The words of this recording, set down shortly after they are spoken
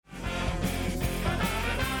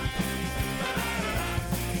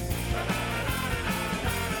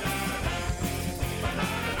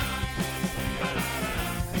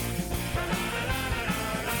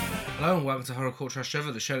Hello and welcome to Horror Cult Trash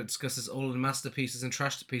Trevor, the show that discusses all of the masterpieces and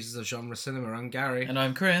trash pieces of genre cinema. I'm Gary. And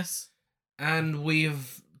I'm Chris. And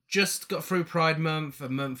we've just got through Pride Month, a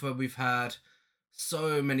month where we've had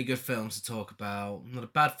so many good films to talk about. Not a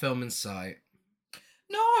bad film in sight.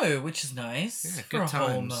 No, which is nice. Yeah, for good a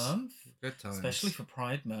times. whole month. Good times. Especially for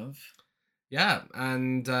Pride Month. Yeah,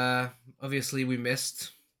 and obviously we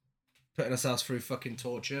missed putting ourselves through fucking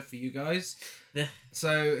torture for you guys. Yeah.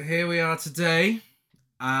 So here we are today.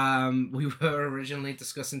 We were originally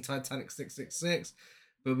discussing Titanic 666,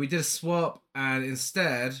 but we did a swap, and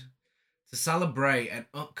instead, to celebrate an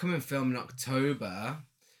upcoming film in October,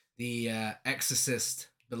 The Exorcist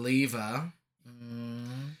Believer.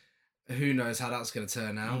 Who knows how that's going to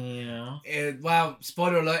turn out. Yeah. Well,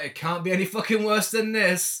 spoiler alert, it can't be any fucking worse than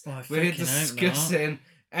this. Well, We're discussing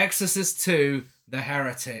Exorcist 2, The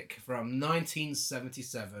Heretic, from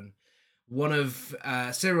 1977. One of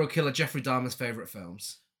serial killer Jeffrey Dahmer's favourite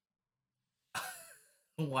films.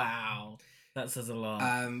 Wow. That says a lot.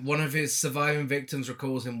 One of his surviving victims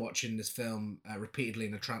recalls him watching this film repeatedly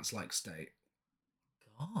in a trance-like state.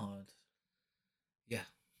 God. Yeah.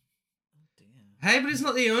 Oh, dear. Hey, but it's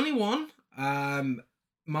not the only one.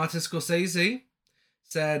 Martin Scorsese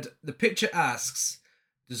said, the picture asks,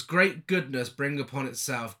 does great goodness bring upon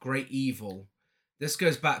itself great evil? This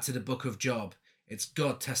goes back to the Book of Job. It's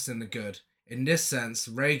God testing the good. In this sense,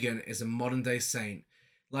 Regan is a modern-day saint,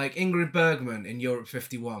 like Ingrid Bergman in Europe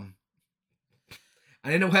 51.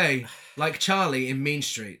 And in a way, like Charlie in Mean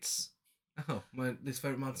Streets. Oh, my least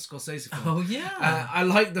favourite Martin Scorsese film. Oh, yeah. I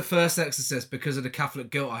like the first Exorcist because of the Catholic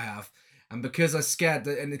guilt I have, and because it scared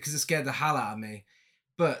the hell out of me.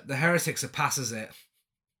 But The Heretic surpasses it.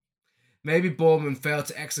 Maybe Borman failed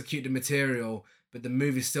to execute the material, but the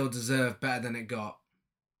movie still deserved better than it got.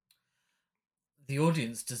 The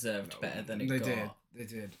audience deserved better than it got. They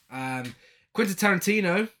did. Quentin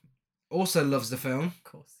Tarantino also loves the film. Of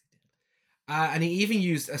course he did. And he even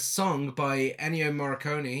used a song by Ennio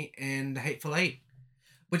Morricone in The Hateful Eight.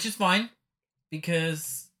 Which is fine,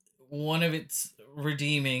 because one of its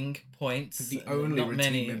redeeming points, the only not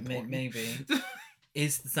redeeming many, point. maybe,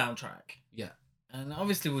 is the soundtrack. Yeah. And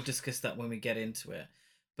obviously we'll discuss that when we get into it.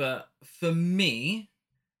 But for me,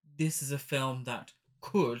 this is a film that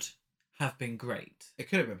could have been great. It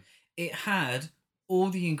could have been. It had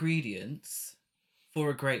all the ingredients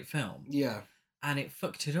for a great film. Yeah. And it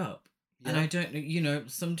fucked it up. Yeah. And I don't know,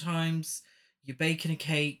 sometimes you're baking a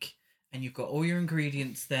cake and you've got all your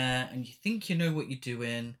ingredients there and you think you know what you're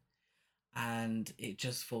doing and it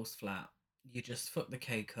just falls flat. You just fuck the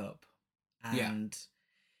cake up. And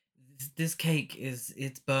this cake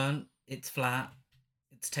it's burnt, it's flat,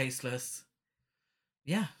 it's tasteless.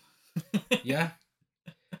 Yeah. Yeah.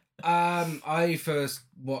 I first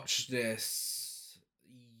watched this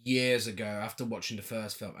years ago after watching the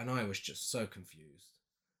first film, and I was just so confused.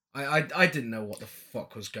 I didn't know what the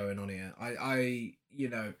fuck was going on here. I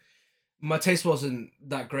my taste wasn't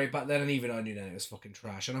that great back then, and even I knew then it was fucking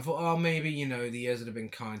trash. And I thought, oh, maybe the years would have been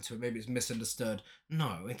kind to it. Maybe it's misunderstood.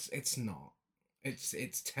 No, it's not.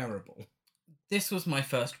 It's terrible. This was my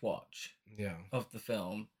first watch. Yeah. Of the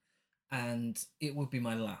film, and it would be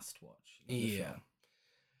my last watch. Yeah.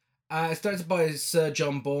 It's directed by Sir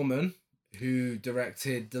John Borman, who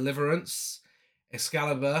directed Deliverance,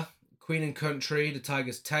 Excalibur, Queen and Country, The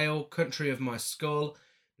Tiger's Tail, Country of My Skull,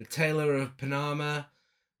 The Tailor of Panama,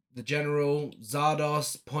 The General,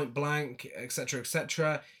 Zardos, Point Blank, etc.,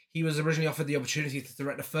 etc. He was originally offered the opportunity to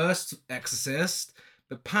direct the first Exorcist,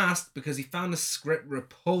 but passed because he found the script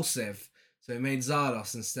repulsive, so he made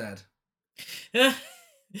Zardos instead.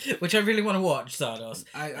 Which I really want to watch, Zardos.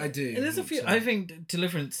 I do. And there's a few. So. I think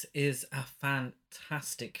Deliverance is a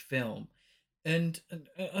fantastic film, and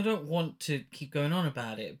I don't want to keep going on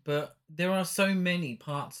about it, but there are so many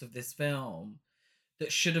parts of this film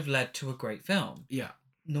that should have led to a great film. Yeah.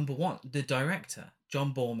 Number one, the director,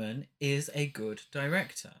 John Borman, is a good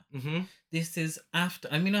director. Mm-hmm. This is after.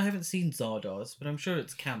 I mean, I haven't seen Zardos, but I'm sure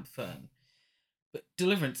it's camp fun. But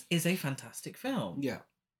Deliverance is a fantastic film. Yeah.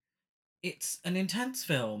 It's an intense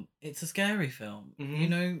film. It's a scary film.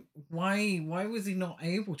 Mm-hmm. Why was he not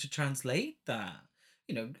able to translate that?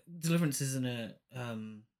 Deliverance isn't a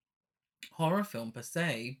horror film per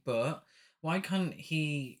se, but why can't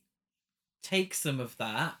he take some of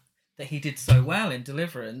that he did so well in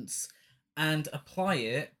Deliverance and apply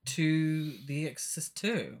it to The Exorcist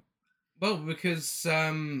 2? Well, because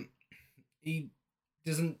he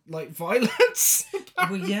doesn't like violence.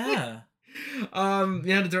 Well, yeah.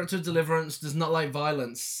 The director of Deliverance does not like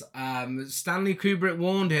violence. Stanley Kubrick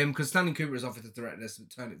warned him, because Stanley Kubrick was offered to direct this but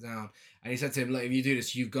turned it down. And he said to him, look, if you do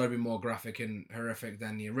this, you've got to be more graphic and horrific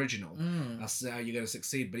than the original. That's how you're going to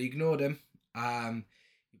succeed. But he ignored him.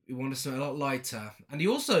 He wanted something a lot lighter. And he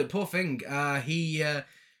also, poor thing, he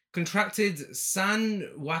contracted San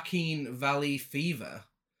Joaquin Valley fever,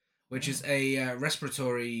 which is a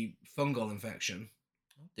respiratory fungal infection.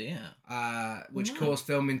 Oh dear. Which caused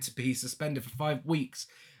filming to be suspended for 5 weeks,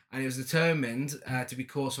 and it was determined to be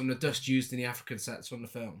caused from the dust used in the African sets from the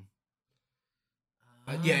film.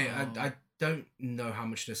 I don't know how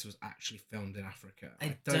much this was actually filmed in Africa.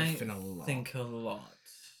 I don't think a lot.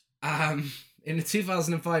 In a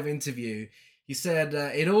 2005 interview, he said,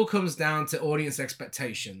 it all comes down to audience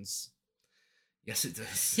expectations. Yes, it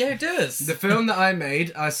does. Yeah, it does. The film that I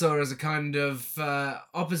made, I saw as a kind of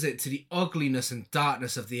opposite to the ugliness and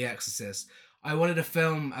darkness of The Exorcist. I wanted a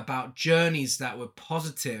film about journeys that were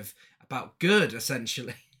positive, about good,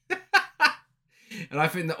 essentially. And I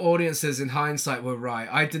think the audiences, in hindsight, were right.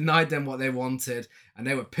 I denied them what they wanted, and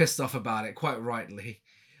they were pissed off about it, quite rightly.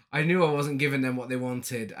 I knew I wasn't giving them what they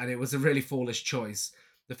wanted, and it was a really foolish choice.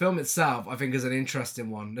 The film itself, I think, is an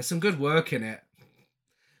interesting one. There's some good work in it.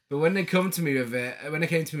 But when they came to me with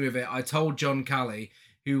it, I told John Calley,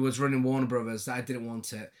 who was running Warner Brothers, that I didn't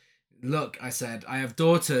want it. Look, I said, I have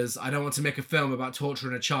daughters. I don't want to make a film about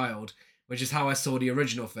torturing a child, which is how I saw the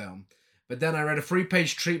original film. But then I read a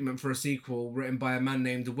 3-page treatment for a sequel written by a man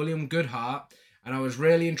named William Goodhart, and I was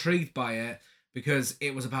really intrigued by it because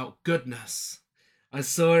it was about goodness. I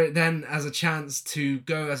saw it then as a chance to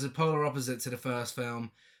go as a polar opposite to the first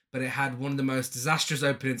film, but it had one of the most disastrous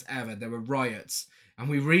openings ever. There were riots. And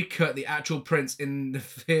we recut the actual prints in the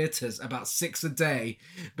theatres about 6 a day,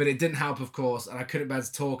 but it didn't help, of course, and I couldn't bear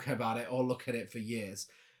to talk about it or look at it for years.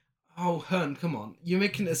 Oh, Hun, come on. You're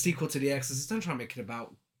making a sequel to The Exorcist. Don't try and make it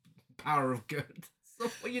about power of good.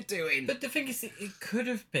 That's what you're doing. But the thing is, it could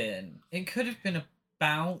have been. It could have been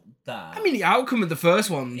about that. I mean, the outcome of the first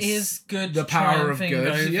one is good. The power of good.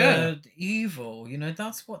 Over evil. You know,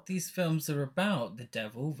 that's what these films are about. The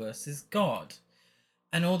devil versus God.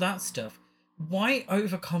 And all that stuff. Why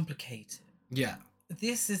overcomplicate it? Yeah.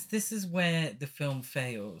 This is where the film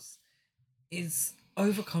fails. It's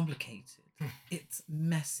overcomplicated. It's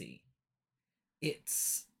messy.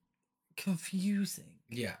 It's confusing.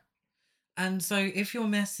 Yeah. And so if your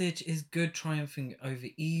message is good triumphing over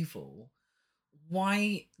evil,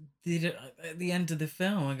 why did it at the end of the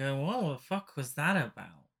film I go, what the fuck was that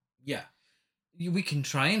about? Yeah. We can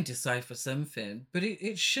try and decipher something, but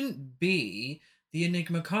it shouldn't be the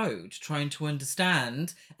Enigma Code, trying to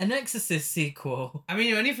understand an Exorcist sequel. I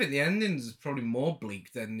mean, if anything, the ending's probably more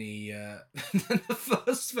bleak than the than the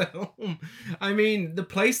first film. I mean, the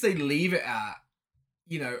place they leave it at,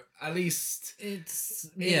 you know, at least it's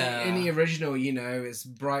in the original, you know, it's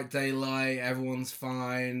bright daylight, everyone's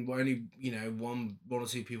fine. Only, you know, one or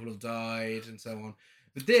two people have died, and so on.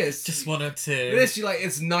 But this, just 1 or 2. This, you like,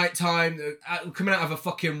 it's nighttime, coming out of a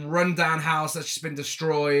fucking rundown house that's just been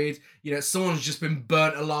destroyed. You know, someone's just been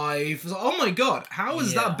burnt alive. It's like, oh my god, how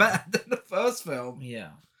is that better than the first film? Yeah.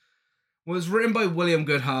 Well, it was written by William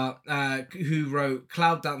Goodhart, who wrote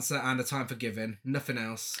Cloud Dancer and A Time for Giving. Nothing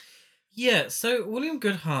else. Yeah, so William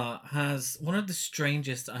Goodhart has one of the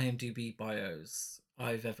strangest IMDb bios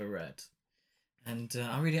I've ever read. And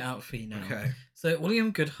I'll read it out for you now. Okay. So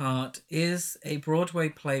William Goodhart is a Broadway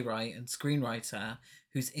playwright and screenwriter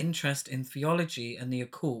whose interest in theology and the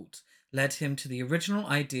occult led him to the original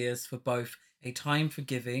ideas for both A Time for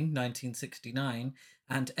Giving, 1969,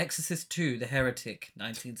 and Exorcist II, The Heretic,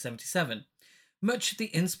 1977. Much of the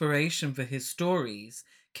inspiration for his stories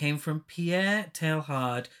came from Pierre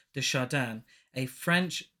Teilhard de Chardin, a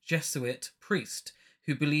French Jesuit priest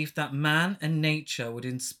who believed that man and nature would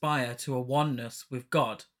inspire to a oneness with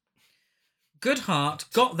God.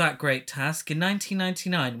 Goodhart got that great task in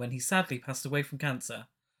 1999 when he sadly passed away from cancer.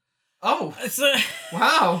 Oh, so,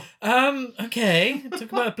 wow. Okay,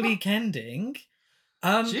 talk about a bleak ending.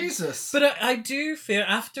 Jesus. But I do feel,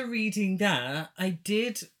 after reading that, I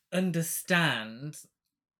did understand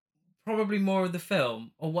probably more of the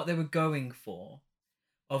film, or what they were going for,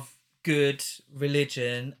 of good,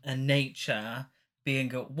 religion, and nature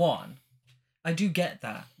being at one. I do get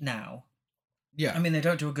that now. Yeah. I mean, they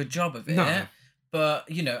don't do a good job of it. No. But,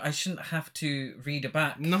 you know, I shouldn't have to read a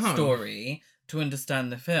back story to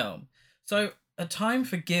understand the film. So, A Time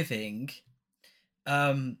for Giving,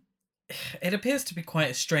 it appears to be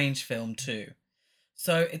quite a strange film too.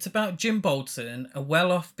 So, it's about Jim Bolton, a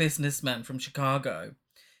well-off businessman from Chicago,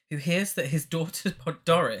 who hears that his daughter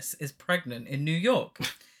Doris is pregnant in New York.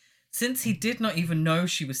 Since he did not even know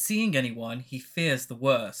she was seeing anyone, he fears the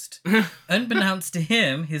worst. Unbeknownst to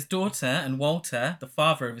him, his daughter and Walter, the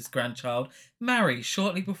father of his grandchild, marry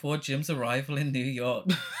shortly before Jim's arrival in New York.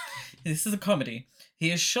 This is a comedy.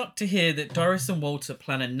 He is shocked to hear that Doris and Walter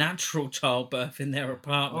plan a natural childbirth in their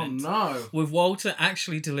apartment. Oh no. With Walter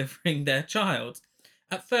actually delivering their child.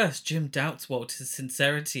 At first, Jim doubts Walter's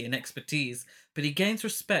sincerity and expertise, but he gains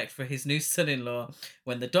respect for his new son-in-law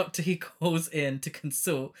when the doctor he calls in to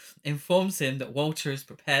consult informs him that Walter is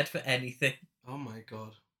prepared for anything. Oh my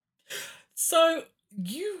god. So,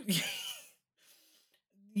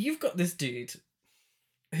 you've got this dude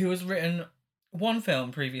who has written one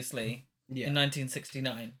film previously in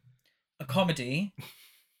 1969, a comedy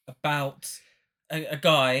about a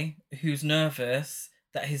guy who's nervous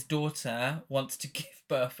that his daughter wants to give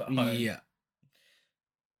birth at home. Yeah.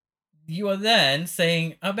 You are then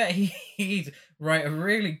saying, I bet he'd write a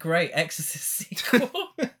really great Exorcist sequel.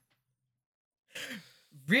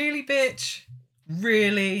 Really, bitch?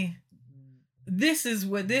 Really? This is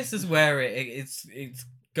where it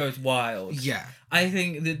goes wild. Yeah. I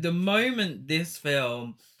think that the moment this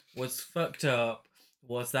film was fucked up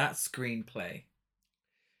was that screenplay.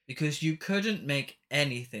 Because you couldn't make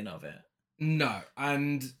anything of it. No,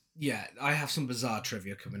 and yeah, I have some bizarre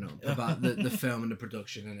trivia coming up about the film and the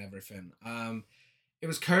production and everything. It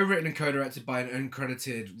was co-written and co-directed by an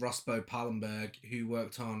uncredited Rosbo Pallenberg, who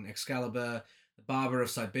worked on Excalibur, The Barber of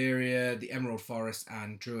Siberia, The Emerald Forest,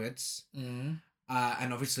 and Druids.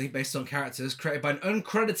 And obviously based on characters created by an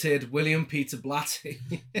uncredited William Peter Blatty.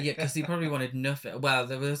 Yeah, because he probably wanted nothing. Well,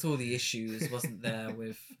 there was all the issues, wasn't there,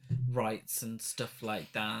 with rights and stuff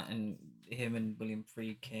like that, and him and William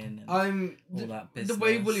Friedkin and all that business. The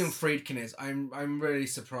way William Friedkin is, I'm really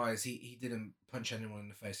surprised he didn't punch anyone in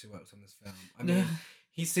the face who worked on this film. I mean,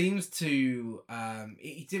 he seems to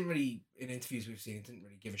he didn't really, in interviews we've seen, he didn't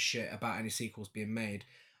really give a shit about any sequels being made.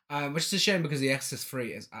 Which is a shame because The Exorcist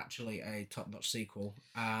 3 is actually a top-notch sequel.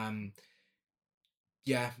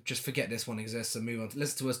 Yeah, just forget this one exists and move on.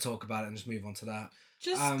 Listen to us talk about it and just move on to that.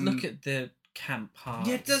 Just look at the camp parts.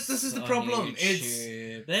 Yeah, this is the problem.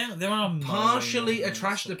 YouTube. There are partially a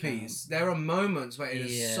trashterpiece. There are moments where it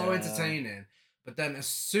is so entertaining, but then as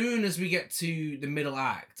soon as we get to the middle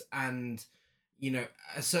act and, you know,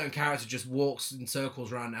 a certain character just walks in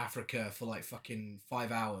circles around Africa for like fucking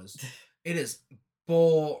 5 hours, it is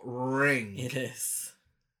boring. It is.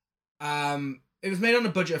 It was made on a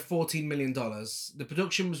budget of $14 million. The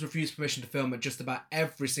production was refused permission to film at just about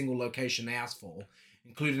every single location they asked for,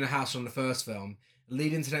 including a house from the first film,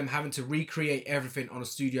 leading to them having to recreate everything on a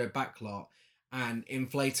studio backlot and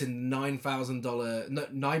inflating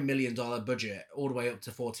 $9 million budget all the way up to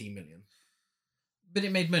 $14 million. But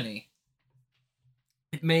it made money.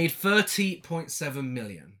 It made $30.7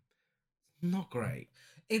 million. Not great.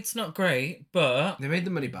 It's not great, but they made the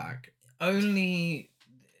money back. Only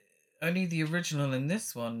the original in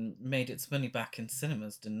this one made its money back in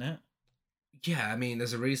cinemas, didn't it? Yeah, I mean,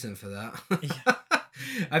 there's a reason for that. Yeah.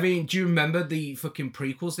 I mean, do you remember the fucking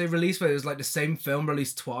prequels they released where it was like the same film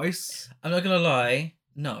released twice? I'm not gonna lie,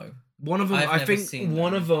 no. One of them, I think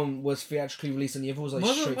one of them was theatrically released and the other was like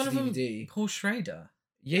straight to DVD. Paul Schrader.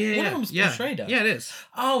 Yeah. One of them's Paul Schrader. Yeah, it is.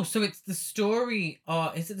 Oh, so it's the story.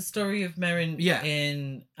 Is it the story of Merrin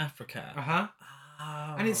in Africa? Uh-huh.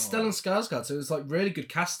 Oh. And it's Stellan Skarsgård, so it was like really good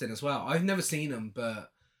casting as well. I've never seen them,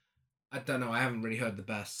 but I don't know. I haven't really heard the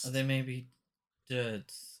best. Are they maybe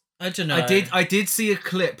duds? I don't know. I did see a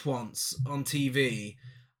clip once on TV,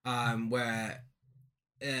 where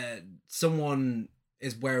someone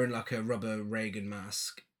is wearing like a rubber Regan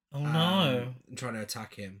mask. Oh no! And trying to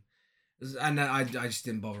attack him. And I just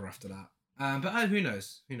didn't bother after that. But who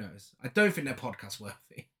knows? Who knows? I don't think they're podcast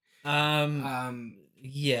worthy.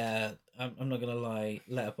 Yeah, I'm not gonna lie.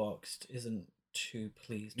 Letterboxd isn't too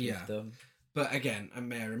pleased with them. But again,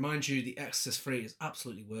 may I remind you, The Exorcist 3 is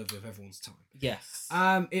absolutely worthy of everyone's time. Yes.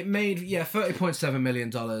 It made $30.7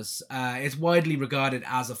 million. It's widely regarded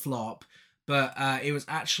as a flop, but it was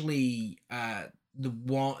actually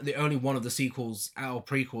the only one of the sequels or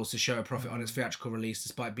prequels to show a profit on its theatrical release,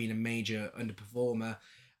 despite being a major underperformer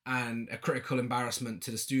and a critical embarrassment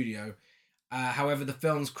to the studio. However, the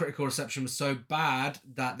film's critical reception was so bad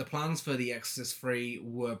that the plans for The Exorcist 3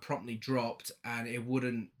 were promptly dropped, and it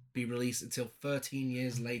wouldn't be released until 13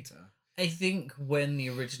 years later. I think when the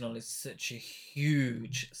original is such a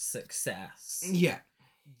huge success,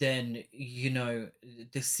 then, you know,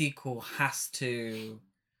 the sequel has to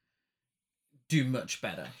do much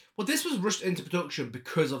better. Well, this was rushed into production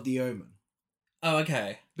because of The Omen. Oh,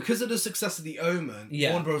 okay. Because of the success of The Omen,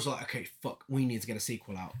 Warner Bros. Was like, okay, fuck, we need to get a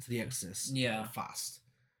sequel out to The Exorcist. Yeah. Fast.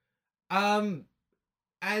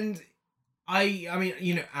 And I mean,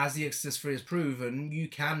 you know, as The Exorcist 3 has proven, you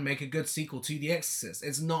can make a good sequel to The Exorcist.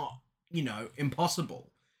 It's not, you know,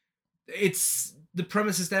 impossible. It's the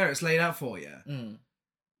premise is there. It's laid out for you. Mm.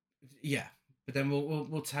 Yeah, but then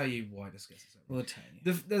we'll tell you why this gets. We'll tell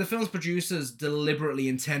you. The film's producers deliberately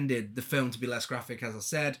intended the film to be less graphic, as I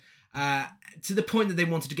said, to the point that they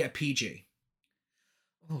wanted to get a PG.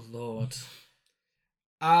 Oh Lord.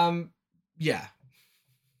 Yeah.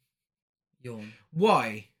 Yawn.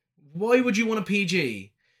 Why? Why would you want a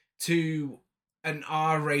PG to an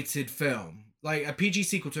R-rated film? Like a PG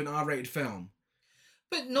sequel to an R-rated film?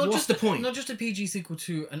 But not What's just the point? Not just a PG sequel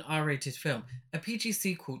to an R-rated film, a PG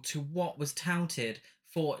sequel to what was touted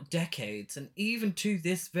for decades and even to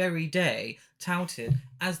this very day touted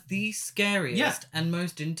as the scariest and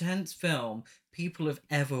most intense film people have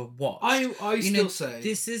ever watched. I still say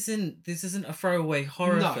this isn't a throwaway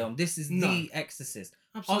horror film. This is The Exorcist,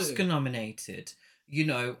 Oscar nominated, you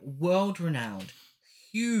know, world renowned,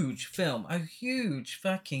 huge film, a huge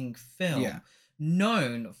fucking film. Yeah.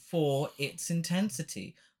 Known for its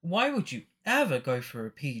intensity. Why would you ever go for a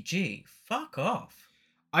PG? Fuck off.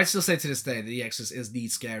 I still say to this day that The Exorcist is the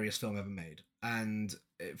scariest film ever made. And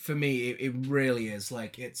for me, it really is.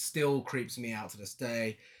 Like, it still creeps me out to this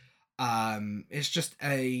day. It's just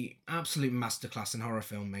a absolute masterclass in horror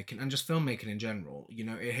filmmaking and just filmmaking in general. You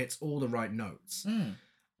know, it hits all the right notes.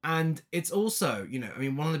 And it's also, you know, I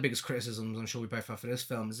mean, one of the biggest criticisms I'm sure we both have for this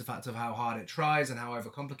film is the fact of how hard it tries and how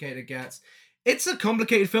overcomplicated it gets. It's a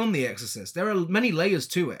complicated film, The Exorcist. There are many layers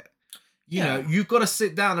to it. You know, you've got to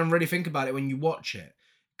sit down and really think about it when you watch it.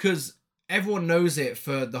 Because everyone knows it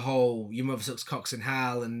for the whole, your mother sucks cocks in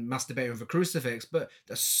hell and masturbating with a crucifix, but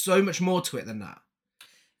there's so much more to it than that.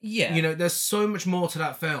 Yeah. You know, there's so much more to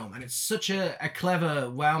that film. And it's such a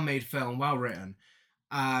clever, well-made film, well-written.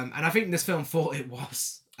 And I think this film thought it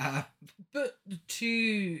was. But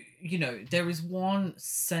you know, there is one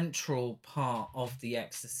central part of The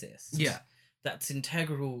Exorcist. Yeah. That's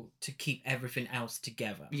integral to keep everything else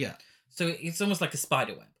together. Yeah. So it's almost like a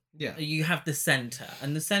spider web. Yeah. You have the center,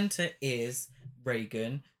 and the center is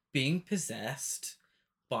Regan being possessed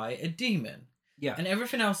by a demon. Yeah. And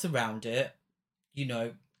everything else around it, you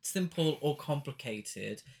know, simple or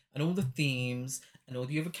complicated, and all the themes and all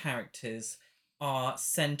the other characters are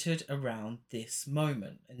centered around this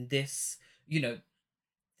moment and this, you know,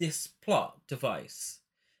 this plot device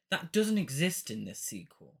that doesn't exist in this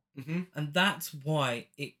sequel. And that's why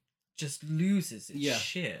it just loses its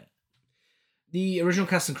shit. The original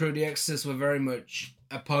cast and crew of The Exorcist were very much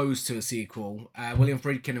opposed to a sequel. William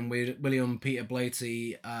Friedkin and William Peter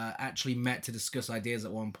Blatty actually met to discuss ideas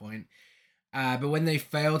at one point. But when they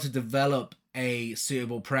failed to develop a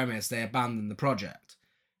suitable premise, they abandoned the project.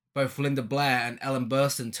 Both Linda Blair and Ellen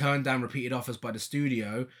Burstyn turned down repeated offers by the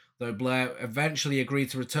studio, though Blair eventually agreed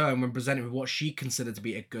to return when presented with what she considered to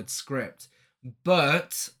be a good script.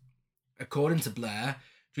 But, according to Blair,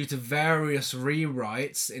 due to various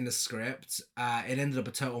rewrites in the script, it ended up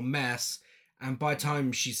a total mess. And by the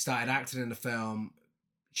time she started acting in the film,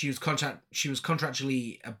 she was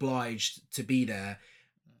contractually obliged to be there.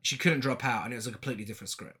 She couldn't drop out, and it was a completely different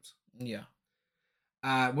script. Yeah.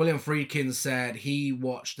 William Friedkin said he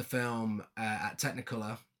watched the film at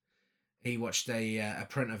Technicolor. He watched a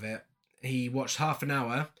print of it. He watched half an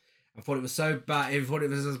hour and thought it was so bad. He thought it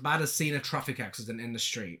was as bad as seeing a traffic accident in the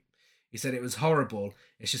street. He said it was horrible.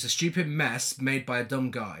 It's just a stupid mess made by a dumb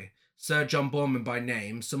guy. Sir John Borman by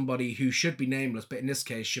name, somebody who should be nameless, but in this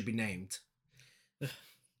case should be named.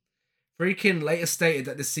 Friedkin later stated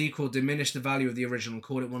that the sequel diminished the value of the original and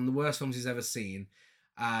called it one of the worst films he's ever seen.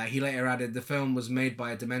 He later added the film was made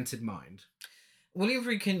by a demented mind. William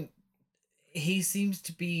Friedkin, he seems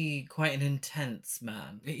to be quite an intense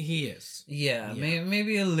man. He is. Yeah.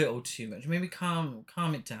 Maybe a little too much. Maybe calm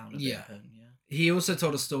it down a bit. Yeah. He also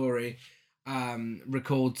told a story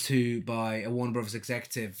recalled to by a Warner Brothers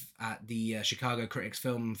executive at the Chicago Critics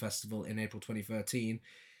Film Festival in April 2013.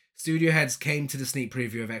 Studio heads came to the sneak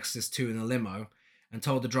preview of Exorcist 2 in a limo and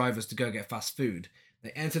told the drivers to go get fast food.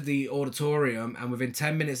 They entered the auditorium, and within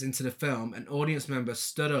 10 minutes into the film, an audience member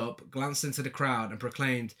stood up, glanced into the crowd, and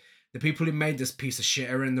proclaimed, "The people who made this piece of shit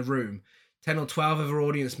are in the room." 10 or 12 other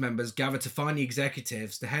audience members gathered to find the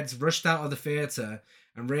executives. The heads rushed out of the theatre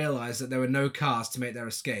and realised that there were no cars to make their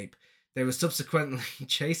escape. They were subsequently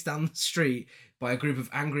chased down the street by a group of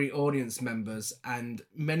angry audience members, and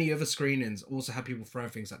many other screenings also had people throw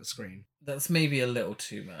things at the screen. That's maybe a little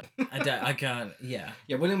too much. I can't, yeah.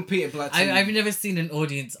 Yeah, William Peter Blatty... I've never seen an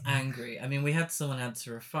audience angry. I mean, we had someone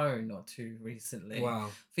answer a phone not too recently. Wow.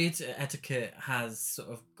 Theatre etiquette has sort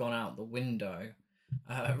of gone out the window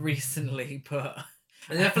recently, but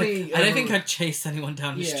Definitely. I don't think I'd chase anyone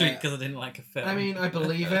down the street because I didn't like a film. I mean, I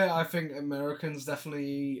believe it. I think Americans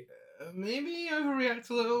definitely maybe overreact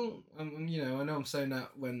a little. I know I'm saying that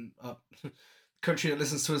when country that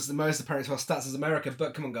listens to us the most, apparently to our stats, is America.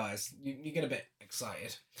 But come on, guys, you get a bit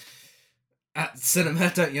excited at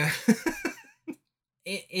cinema, don't you?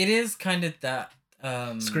 It is kind of that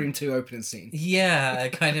Scream 2 opening scene. Yeah,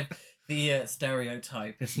 kind of the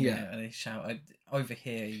stereotype, isn't Yeah. it? And they shout over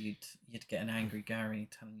here. You'd get an angry Gary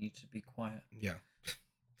telling you to be quiet. Yeah.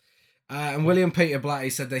 And William Peter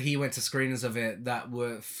Blatty said that he went to screenings of it that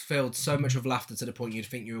were filled so much with laughter to the point you'd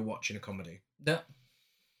think you were watching a comedy. Yeah.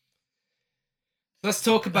 Let's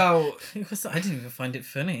talk about... I didn't even find it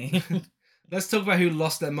funny. Let's talk about who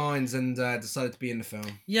lost their minds and decided to be in the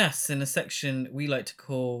film. Yes, in a section we like to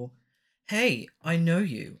call, "Hey, I know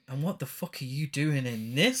you, and what the fuck are you doing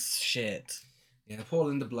in this shit?" Yeah, Paul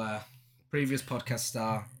Linda Blair, previous podcast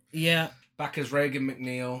star. Yeah. Back as Regan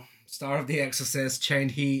McNeil, star of The Exorcist,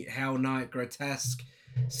 Chained Heat, Hell Night, Grotesque,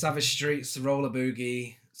 Savage Streets, Roller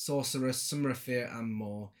Boogie, Sorceress, Summer of Fear, and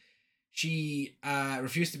more. She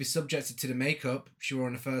refused to be subjected to the makeup she wore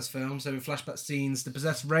in the first film, so in flashback scenes, the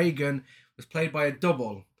possessed Regan was played by a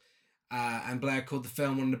double, and Blair called the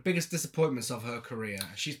film one of the biggest disappointments of her career.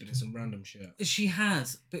 She's been in some random shit. She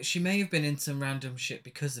has, but she may have been in some random shit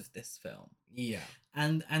because of this film. Yeah.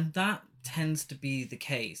 And that tends to be the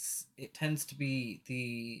case. It tends to be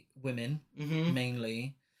the women,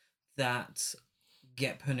 mainly, that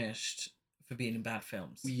get punished for being in bad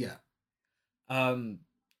films. Yeah.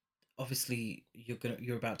 Obviously,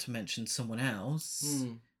 you're about to mention someone else,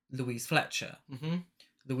 Louise Fletcher.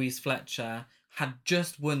 Louise Fletcher had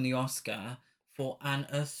just won the Oscar for an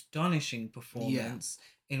astonishing performance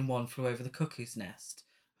in One Flew Over the Cuckoo's Nest.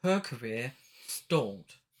 Her career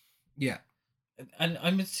stalled. Yeah. And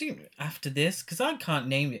I'm assuming after this, because I can't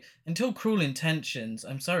name it until Cruel Intentions.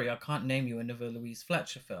 I'm sorry, I can't name you another Louise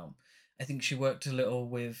Fletcher film. I think she worked a little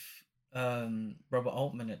with Robert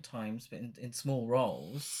Altman at times, but in small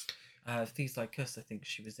roles. Thieves Like Us, I think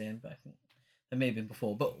she was in, but I think there may have been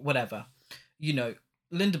before. But whatever,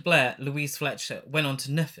 Linda Blair, Louise Fletcher went on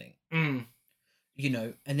to nothing. And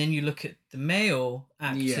then you look at the male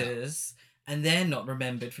actors, and they're not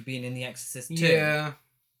remembered for being in The Exorcist 2. Yeah.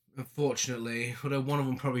 Unfortunately, although one of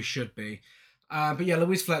them probably should be. But yeah,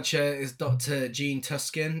 Louise Fletcher is Dr. Jean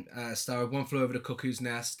Tuskin, star of One Flew Over the Cuckoo's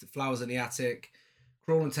Nest, Flowers in the Attic,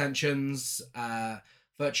 Cruel Intentions,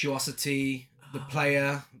 Virtuosity, The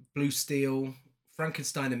Player, Blue Steel,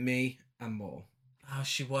 Frankenstein and Me, and more. Oh,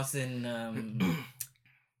 she was in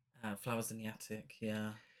Flowers in the Attic,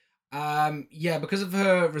 yeah. Yeah, because of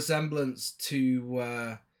her resemblance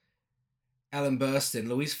to Ellen Burstyn,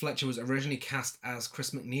 Louise Fletcher was originally cast as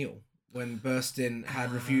Chris McNeil when Burstyn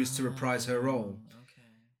had refused to reprise her role. Okay.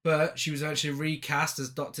 But she was actually recast as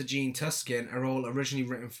Dr. Jean Tuskin, a role originally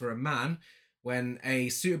written for a man, when a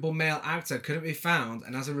suitable male actor couldn't be found,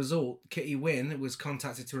 and as a result, Kitty Wynn was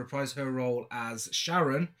contacted to reprise her role as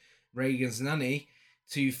Sharon, Regan's nanny,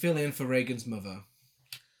 to fill in for Regan's mother.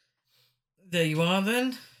 There you are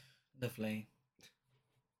then. Lovely.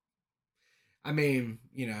 I mean,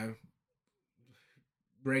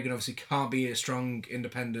 Regan obviously can't be a strong,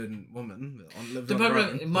 independent woman.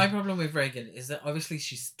 My problem with Regan is that obviously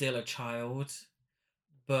she's still a child,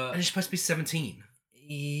 but and she's supposed to be 17.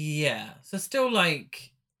 Yeah, so still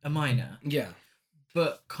like a minor. Yeah,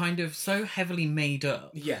 but kind of so heavily made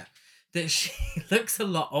up. Yeah, that she looks a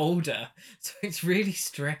lot older, so it's really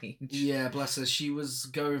strange. Yeah, bless her. She was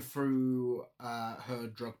going through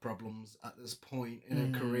her drug problems at this point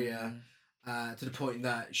in her career. To the point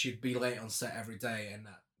that she'd be late on set every day, and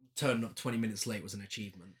that turning up 20 minutes late was an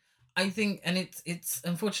achievement. I think, and it's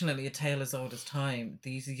unfortunately a tale as old as time.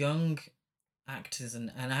 These young actors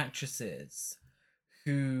and actresses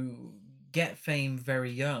who get fame very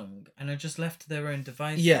young and are just left to their own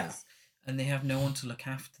devices, and they have no one to look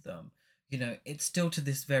after them. It's still to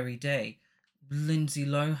this very day. Lindsay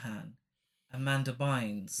Lohan, Amanda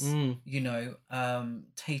Bynes,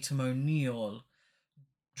 Tatum O'Neal,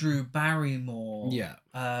 Drew Barrymore,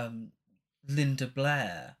 Linda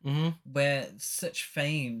Blair, where such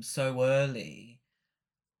fame so early,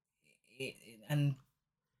 and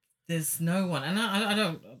there's no one, and I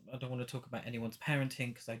don't want to talk about anyone's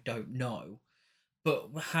parenting because I don't know, but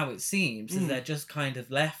how it seems is they're just kind of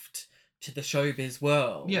left to the showbiz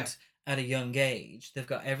world at a young age. They've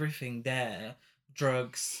got everything there,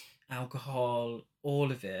 drugs, alcohol, all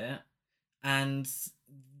of it, and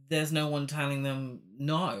there's no one telling them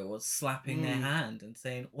no or slapping their hand and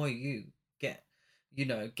saying, "Oi, you get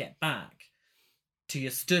back to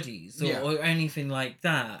your studies," or anything like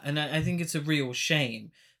that. And I think it's a real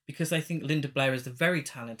shame because I think Linda Blair is a very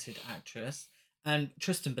talented actress, and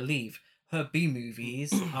trust and believe, her B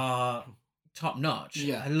movies are top notch.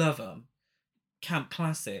 Yeah. I love them. Camp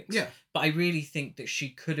classics. Yeah. But I really think that she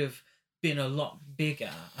could have been a lot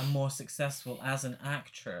bigger and more successful as an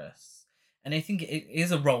actress. And I think it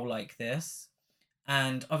is a role like this.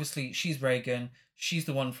 And obviously, she's Regan. She's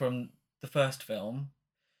the one from the first film.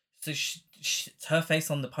 So it's her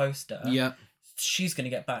face on the poster. Yeah. She's going to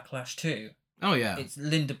get backlash too. Oh, yeah. It's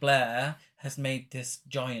Linda Blair has made this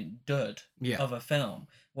giant dud of a film.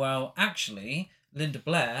 Well, actually, Linda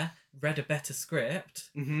Blair read a better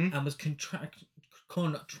script and was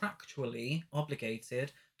contractually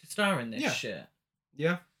obligated to star in this shit.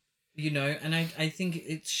 Yeah. You know, and I think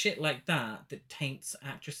it's shit like that that taints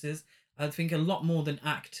actresses. I think a lot more than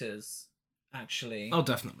actors, actually. Oh,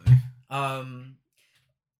 definitely.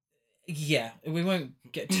 Yeah, we won't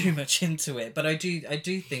get too much into it, but I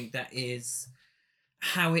do think that is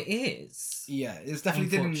how it is. Yeah, it's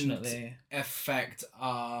definitely didn't affect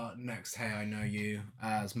our next Hey I Know You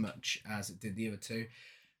as much as it did the other two.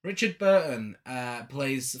 Richard Burton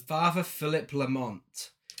plays Father Philip Lamont.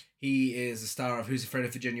 He is the star of Who's Afraid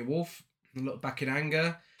of Virginia Woolf, Look Back in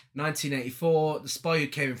Anger, 1984, The Spy Who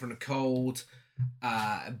Came in from the Cold,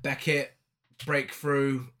 Beckett,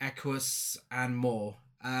 Breakthrough, Equus, and more.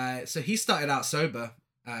 So he started out sober,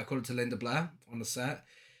 according to Linda Blair, on the set,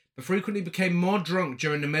 but frequently became more drunk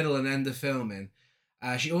during the middle and end of filming.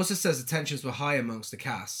 She also says the tensions were high amongst the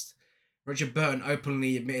cast. Richard Burton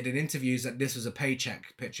openly admitted in interviews that this was a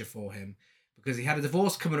paycheck picture for him because he had a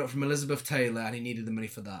divorce coming up from Elizabeth Taylor and he needed the money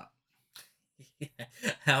for that. Yeah.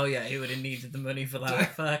 Hell yeah, he would have needed the money for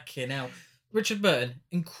that. Fucking hell. Richard Burton,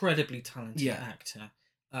 incredibly talented actor.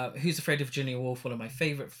 Who's Afraid of Virginia Woolf, one of my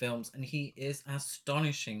favourite films, and he is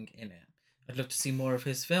astonishing in it. I'd love to see more of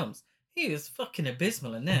his films. He is fucking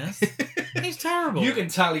abysmal in this. He's terrible. You can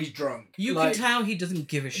tell he's drunk. You can tell he doesn't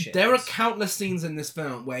give a shit. There are countless scenes in this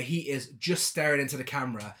film where he is just staring into the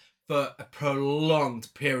camera for a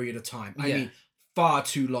prolonged period of time. I mean, far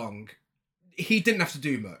too long. He didn't have to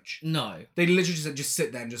do much. No. They literally just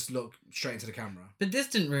sit there and just look straight into the camera. But this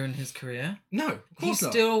didn't ruin his career. No, of course He's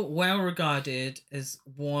still well regarded as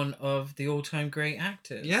one of the all-time great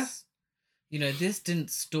actors. Yes. You know, this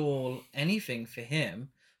didn't stall anything for him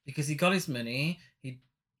because he got his money. He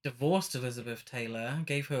divorced Elizabeth Taylor,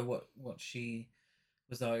 gave her what she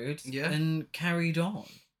was owed, and carried on.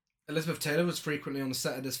 Elizabeth Taylor was frequently on the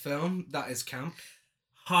set of this film. That is camp.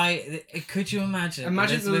 Could you imagine?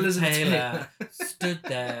 Imagine Elizabeth Taylor stood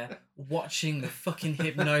there watching the fucking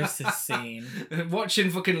hypnosis scene. Watching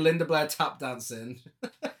fucking Linda Blair tap dancing.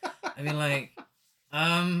 I mean, like,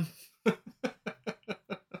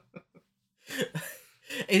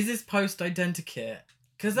 is this post-Identikit?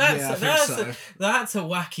 Because that's a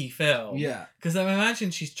wacky film. Yeah. Because I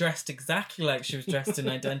imagine she's dressed exactly like she was dressed in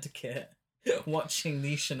Identikit, watching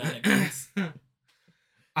these shenanigans.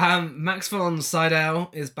 Max von Sydow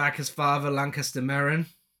is back as Father Lancaster Merrin.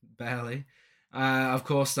 Barely. Of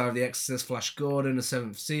course, star of The Exorcist, Flash Gordon, The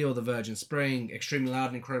Seventh Seal, The Virgin Spring, Extremely Loud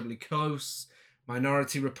and Incredibly Close,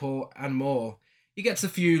 Minority Report, and more. He gets a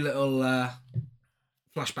few little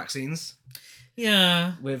flashback scenes.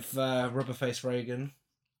 Yeah. With Rubberface Regan.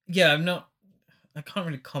 Yeah, I can't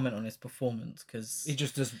really comment on his performance because he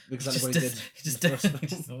just does exactly what he did. He just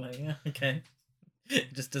does. Like, yeah, okay. He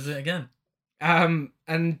just does it again.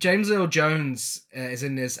 And James Earl Jones is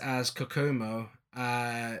in this as Kokomo.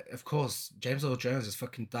 Of course, James Earl Jones is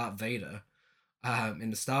fucking Darth Vader. In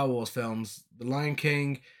the Star Wars films, The Lion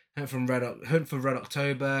King, Hunt for Red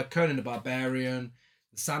October, Conan the Barbarian,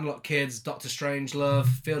 The Sandlot Kids, Doctor Strangelove,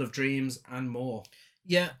 Field of Dreams, and more.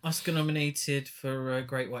 Yeah, Oscar nominated for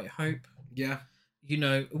Great White Hope. Yeah. You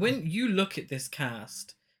know, when you look at this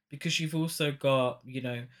cast, because you've also got, you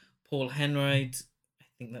know, Paul Henreid, I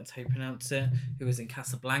think that's how you pronounce it, who was in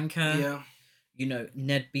Casablanca. Yeah. You know,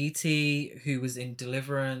 Ned Beatty, who was in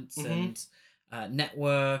Deliverance and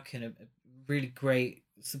Network, and a really great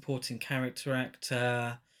supporting character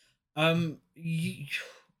actor.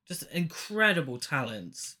 Just incredible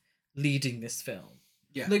talents leading this film.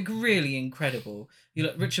 Yeah. Like, really incredible. You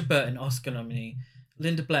look, Richard Burton, Oscar nominee.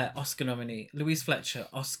 Linda Blair, Oscar nominee. Louise Fletcher,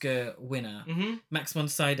 Oscar winner. Max von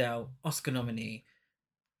Sydow, Oscar nominee.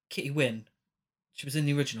 Kitty Wynn, she was in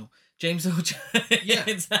the original. James Earl Jones. Yeah.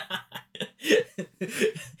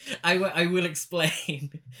 I will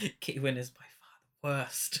explain. Kitty Wynn is by far the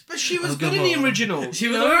worst. But she was good in the original. She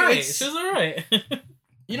was alright. She was alright.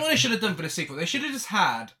 You know what they should have done for the sequel? They should have just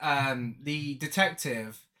had the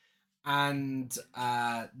detective and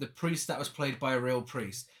the priest that was played by a real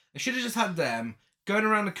priest. They should have just had them going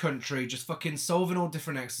around the country, just fucking solving all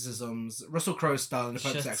different exorcisms, Russell Crowe style in the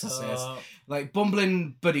Pope's Exorcist, like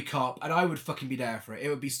bumbling buddy cop, and I would fucking be there for it. It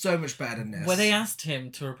would be so much better than this. Where they asked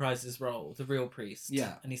him to reprise his role, the real priest.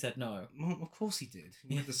 Yeah. And he said no. Well, of course he did.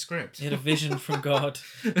 He had the script. He had a vision from God.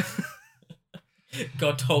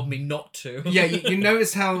 God told me not to. Yeah, you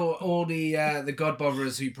notice how all the God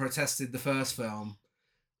botherers who protested the first film,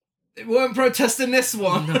 they weren't protesting this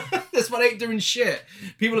one. No. This one ain't doing shit.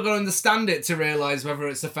 People are going to understand it to realise whether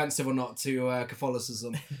it's offensive or not to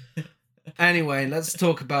Catholicism. Anyway, let's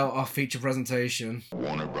talk about our feature presentation.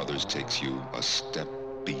 Warner Brothers takes you a step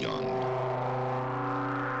beyond.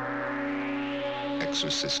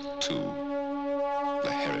 Exorcist 2,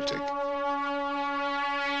 The Heretic.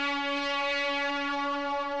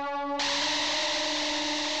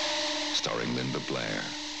 Starring Linda Blair,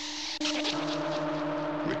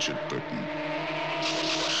 Richard Burton,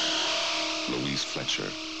 Louise Fletcher,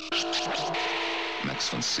 Max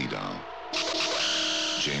von Sydow,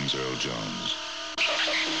 James Earl Jones.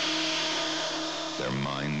 Their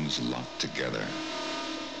minds locked together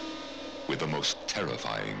with the most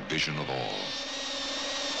terrifying vision of all.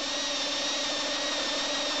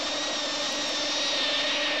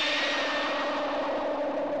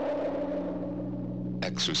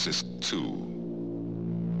 Exorcist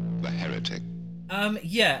 2, The Heretic.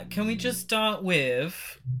 Yeah, can we just start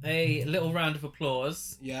with a little round of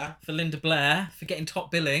applause for Linda Blair for getting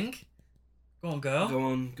top billing? Go on, girl. Go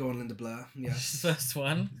on, Linda Blair. Yes. First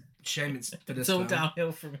one. Shame it's for this It's all film.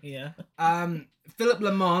 downhill from here. Philip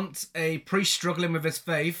Lamont, a priest struggling with his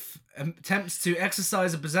faith, attempts to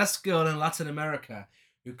exorcise a possessed girl in Latin America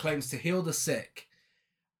who claims to heal the sick.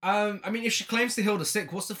 I mean, if she claims to heal the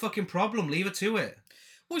sick, what's the fucking problem? Leave her to it.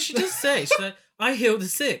 Well, she does say, she's like, I heal the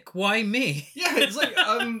sick. Why me? Yeah, it's like,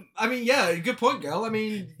 I mean, yeah, good point, girl. I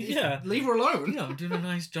mean, Yeah. leave her alone. Yeah, I'm doing a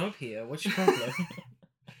nice job here. What's your problem?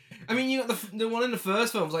 I mean, you know, the one in the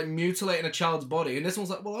first film was like mutilating a child's body, and this one's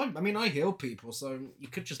like, well, I heal people, so you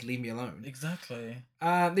could just leave me alone. Exactly.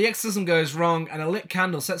 The exorcism goes wrong, and a lit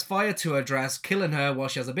candle sets fire to her dress, killing her while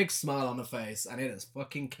she has a big smile on her face, and it is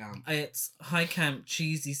fucking camp. It's high camp,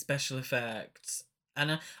 cheesy special effects,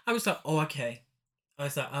 and I was like, oh, okay. I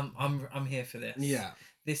was like, I'm here for this. Yeah.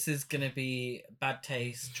 This is gonna be bad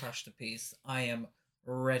taste, trash to piece. I am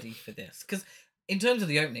ready for this because in terms of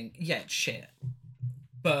the opening, yeah, it's shit.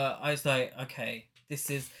 But I was like, okay, it's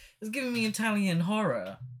giving me Italian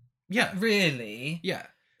horror. Yeah. Really? Yeah.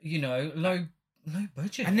 You know, low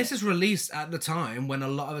budget. And this is released at the time when a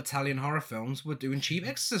lot of Italian horror films were doing cheap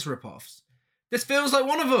Exorcist rip-offs. This feels like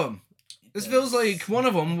one of them. This feels like one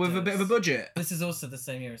of them with a bit of a budget. This is also the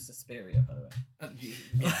same year as Suspiria, by the way.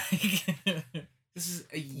 Yeah. This is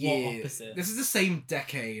a year. What opposite? This is the same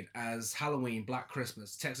decade as Halloween, Black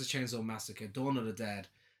Christmas, Texas Chainsaw Massacre, Dawn of the Dead,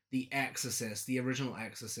 The Exorcist, the original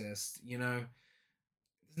Exorcist. You know,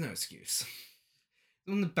 there's no excuse.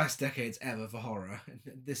 One of the best decades ever for horror.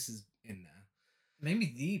 This is in there.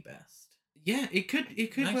 Maybe the best. Yeah, it could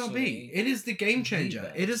well be. It is the game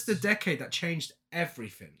changer. It is the decade that changed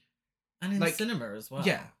everything. And in cinema as well.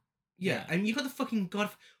 Yeah. And you got the fucking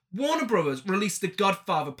Warner Brothers released The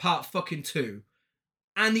Godfather Part fucking 2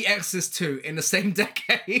 and The Exorcist 2 in the same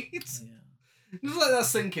decade. Yeah. Just let that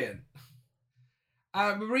sink in.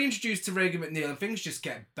 We're reintroduced to Regan McNeil and things just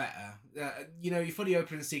get better. You know, you thought the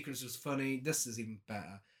opening sequence was funny. This is even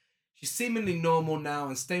better. She's seemingly normal now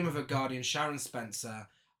and staying with her guardian, Sharon Spencer,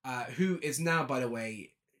 who is now, by the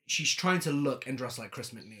way, she's trying to look and dress like Chris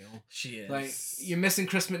McNeil. She is. Like, you're missing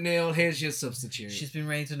Chris McNeil, here's your substitute. She's been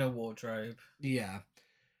raiding her wardrobe. Yeah.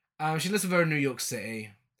 She lives with her in New York City.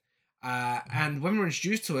 And when we're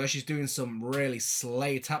introduced to her, she's doing some really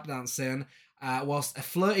slay tap dancing, whilst a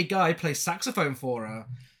flirty guy plays saxophone for her.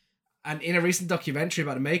 And in a recent documentary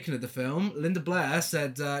about the making of the film, Linda Blair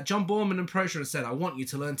said, John Borman approached her and said, I want you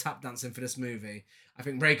to learn tap dancing for this movie. I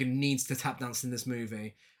think Regan needs to tap dance in this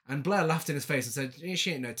movie. And Blair laughed in his face and said,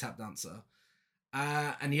 she ain't no tap dancer.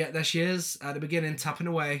 And yet there she is at the beginning, tapping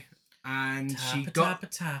away. And she got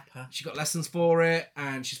lessons for it,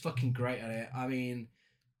 and she's fucking great at it. I mean,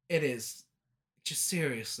 it is just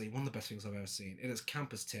seriously one of the best things I've ever seen. It is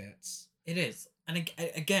camp as tits. It is. And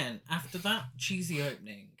again, after that cheesy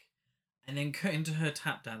opening, and then cut into her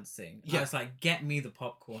tap dancing, I was like, get me the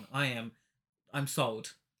popcorn. I'm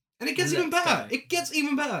sold. And it gets even better. It gets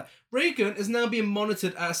even better. Regan is now being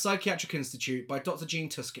monitored at a psychiatric institute by Dr. Gene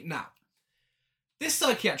Tuskin. Now, this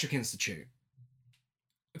psychiatric institute,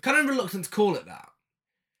 I'm kind of reluctant to call it that,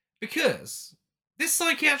 because this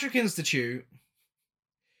psychiatric institute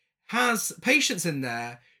has patients in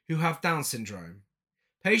there who have Down syndrome,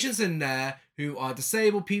 patients in there who are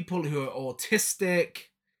disabled people, who are autistic.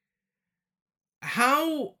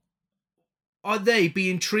 how are they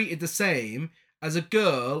being treated the same as a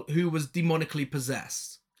girl who was demonically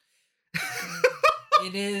possessed?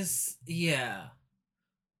 It is, yeah.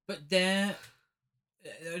 But they're...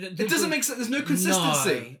 It doesn't make sense. There's no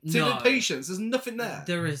consistency to the patients. There's nothing there.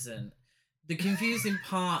 There isn't. The confusing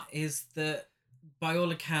part is that, by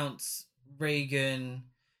all accounts, Regan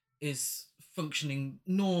is functioning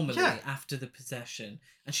normally after the possession,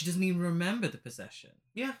 and she doesn't even remember the possession.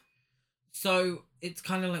 Yeah. So it's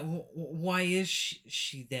kind of like, why is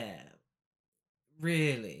she there?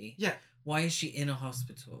 Really? Yeah. Why is she in a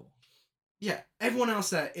hospital? Yeah. Everyone else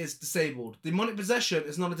there is disabled. Demonic possession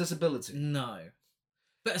is not a disability. No.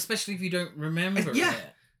 But especially if you don't remember it.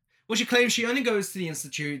 Well, she claims she only goes to the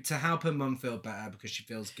institute to help her mum feel better because she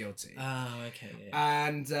feels guilty. Oh, okay. Yeah.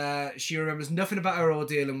 And she remembers nothing about her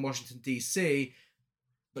ordeal in Washington, D.C.,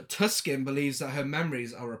 but Tuscan believes that her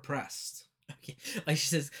memories are repressed. Okay. Like she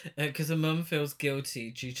says, because her mum feels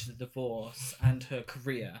guilty due to the divorce and her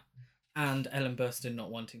career, and Ellen Burstyn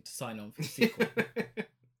not wanting to sign on for the sequel.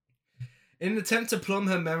 In an attempt to plumb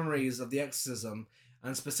her memories of the exorcism,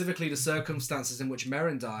 and specifically the circumstances in which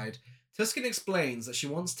Merrin died, Tuscan explains that she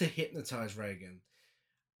wants to hypnotize Regan.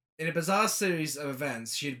 In a bizarre series of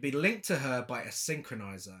events, she'd be linked to her by a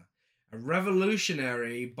synchronizer, a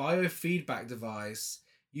revolutionary biofeedback device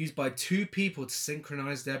used by two people to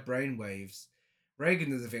synchronize their brainwaves. Regan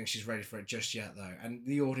doesn't think she's ready for it just yet, though, and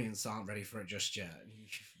the audience aren't ready for it just yet.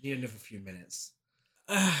 You need another few minutes.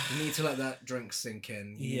 You need to let that drink sink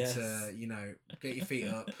in. You need to, get your feet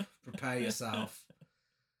up, prepare yourself.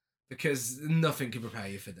 Because nothing can prepare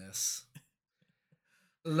you for this.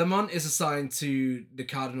 Lamont is assigned to the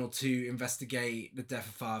Cardinal to investigate the death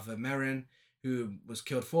of Father Merrin, who was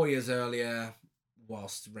killed 4 years earlier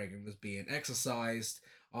whilst Regan was being exorcised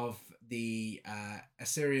of the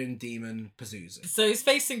Assyrian demon Pazuzu. So he's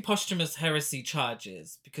facing posthumous heresy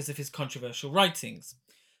charges because of his controversial writings.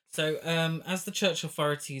 So as the church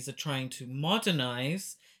authorities are trying to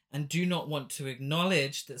modernize and do not want to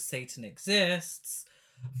acknowledge that Satan exists,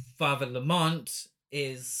 Father Lamont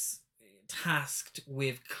is tasked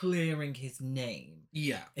with clearing his name.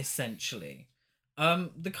 Yeah. Essentially.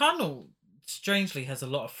 The Cardinal, strangely, has a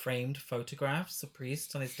lot of framed photographs of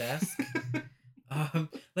priests on his desk.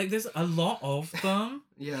 There's a lot of them.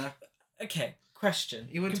 Yeah. Okay, question.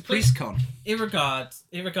 You went to PriestCon?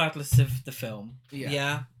 Irregardless of the film.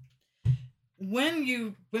 Yeah.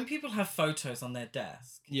 When people have photos on their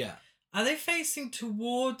desk, are they facing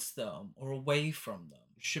towards them or away from them?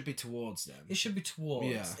 It should be towards them. It should be towards.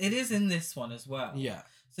 Yeah. It is in this one as well. Yeah.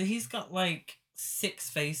 So he's got 6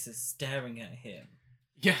 faces staring at him.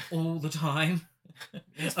 Yeah. All the time.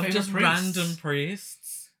 Of just random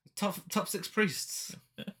priests. Top 6 priests.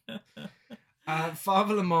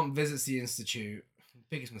 Father Lamont visits the Institute.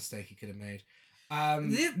 Biggest mistake he could have made.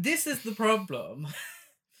 This is the problem.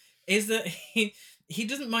 Is that he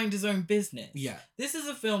doesn't mind his own business. Yeah. This is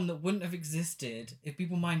a film that wouldn't have existed if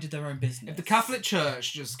people minded their own business. If the Catholic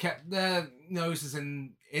Church just kept their noses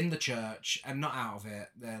in the church and not out of it,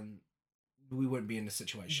 then we wouldn't be in this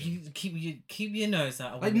situation. You keep your nose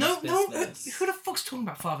out of no, who the fuck's talking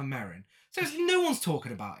about Father Merrin? Seriously, no one's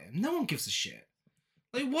talking about him. No one gives a shit.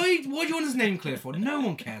 Why do you want his name cleared for? No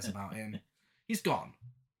one cares about him. He's gone.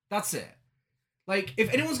 That's it.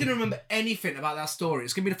 If anyone's going to remember anything about that story,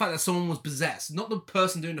 it's going to be the fact that someone was possessed, not the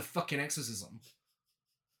person doing the fucking exorcism.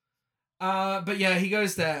 But yeah, he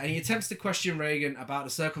goes there and he attempts to question Regan about the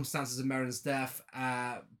circumstances of Merrin's death.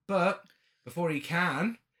 But before he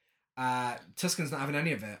can, Tuscan's not having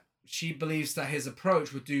any of it. She believes that his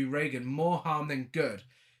approach would do Regan more harm than good.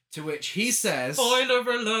 To which he says... Spoiler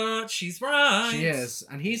alert, she's right. She is.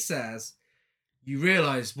 And he says, you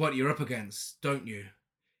realise what you're up against, don't you?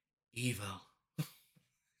 Evil.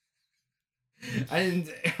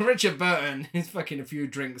 And Richard Burton is fucking a few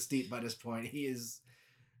drinks deep by this point. He's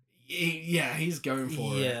going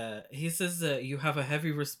for it. Yeah, he says that you have a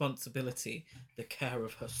heavy responsibility, the care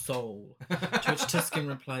of her soul. To which Tuscan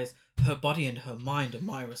replies, her body and her mind are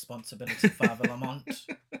my responsibility, Father Lamont.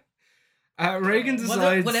 Regan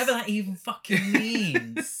decides... Whatever that even fucking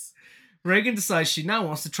means. Regan decides she now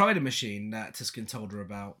wants to try the machine that Tuscan told her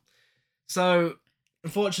about. So...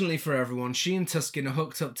 Unfortunately for everyone, she and Tuscan are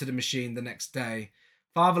hooked up to the machine the next day.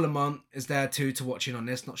 Father Lamont is there too to watch in on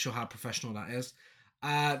this. Not sure how professional that is.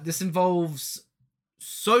 This involves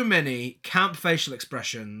so many camp facial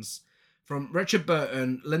expressions from Richard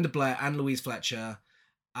Burton, Linda Blair, and Louise Fletcher.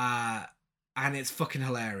 And it's fucking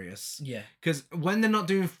hilarious. Yeah. Because when they're not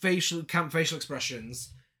doing camp facial expressions,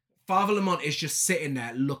 Father Lamont is just sitting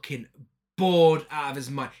there looking bored out of his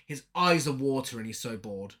mind. His eyes are watering. He's so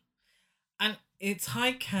bored. And it's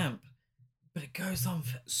high camp But it goes on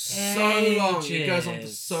for so long. It goes on for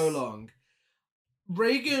ages. so long.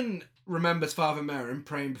 Regan remembers Father Merrin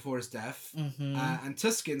praying before his death, Mm-hmm. and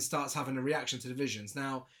Tuskin starts having a reaction to the visions.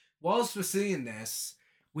 Now, whilst we're seeing this,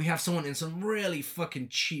 we have someone in some really fucking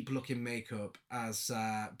cheap-looking makeup as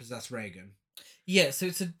possessed Regan. Yeah, so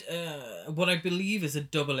it's what I believe is a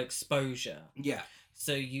double exposure. Yeah.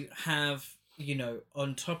 So you have,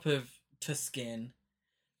 on top of Tuskin,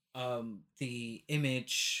 the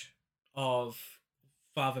image of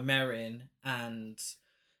Father Merrin and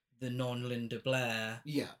the non-Linda Blair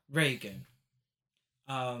Yeah. Regan.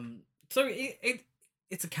 So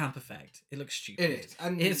it's a camp effect. It looks stupid. It is.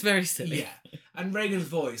 And it's very silly. Yeah. And Regan's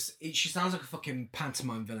voice, she sounds like a fucking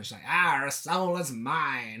pantomime villain. She's like, her soul is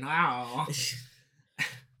mine. Oh.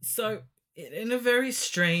 So, in a very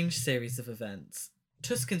strange series of events,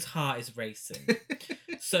 Tuskin's heart is racing.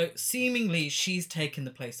 So, seemingly, she's taken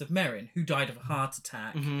the place of Merrin, who died of a heart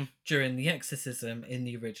attack during the exorcism in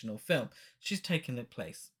the original film. She's taken the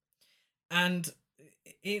place. And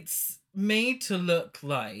it's made to look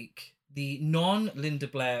like the non-Linda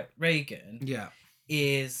Blair Regan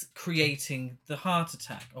is creating the heart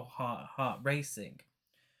attack or heart racing.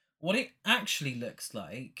 What it actually looks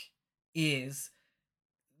like is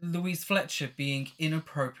Louise Fletcher being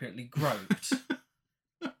inappropriately groped.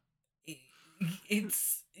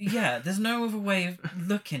 There's no other way of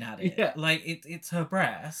looking at it. Yeah. Like it's her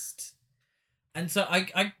breast, and so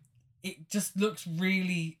it just looks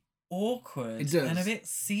really awkward. It does. And a bit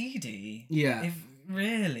seedy. Yeah.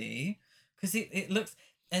 Really, because it looks,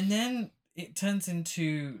 and then it turns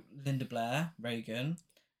into Linda Blair Regan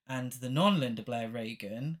and the non-Linda Blair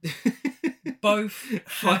Regan both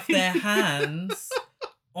have their hands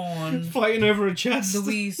on fighting over a chest.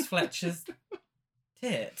 Louise Fletcher's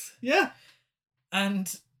tit. Yeah.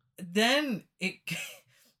 And then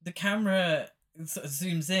the camera sort of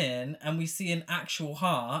zooms in and we see an actual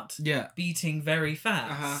heart beating very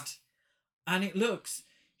fast. And it looks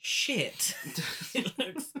shit. It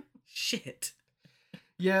looks shit.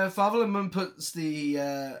 Yeah, Father Lemon puts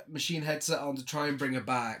the machine headset on to try and bring her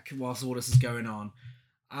back whilst all this is going on.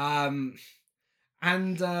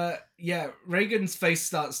 Regan's face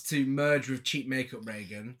starts to merge with cheap makeup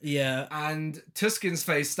Regan. Yeah. And Tuskin's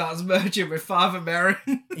face starts merging with Father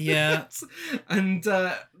Merrin. Yeah. And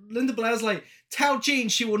Linda Blair's like, tell Jean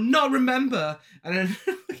she will not remember. And then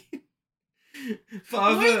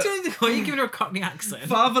Why are you doing this? Why are you giving her a Cockney accent?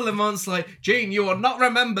 Father Lamont's like, Jean, you will not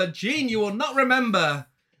remember. Jean, you will not remember.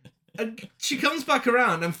 And she comes back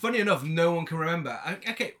around, and funny enough, no one can remember.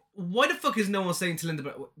 Okay, why the fuck is no one saying to Linda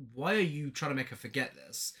Blair, why are you trying to make her forget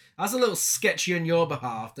this? That's a little sketchy on your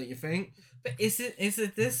behalf, don't you think? But is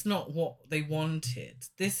this not what they wanted?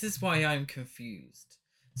 This is why I'm confused.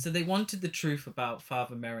 So they wanted the truth about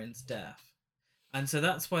Father Merrin's death. And so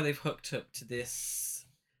that's why they've hooked up to this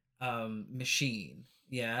machine,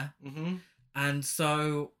 yeah? Mm-hmm. And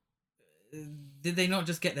so did they not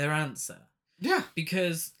just get their answer? Yeah.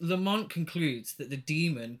 Because Lamont concludes that the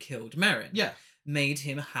demon killed Merrin. Yeah. Made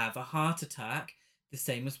him have a heart attack, the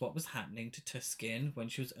same as what was happening to Tuskin when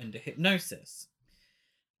she was under hypnosis.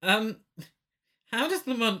 How does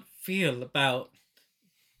Lamont feel about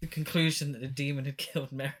the conclusion that the demon had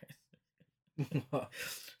killed Merrin?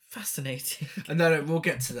 Fascinating. And then we'll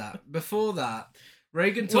get to that. Before that,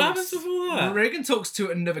 Regan talks... What happens before that? Regan talks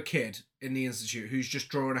to another kid in the institute who's just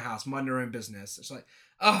drawing a house, minding her own business. It's like,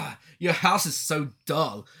 your house is so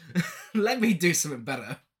dull. Let me do something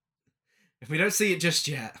better. If we don't see it just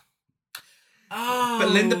yet. Oh. But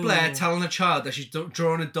Linda Blair telling a child that she's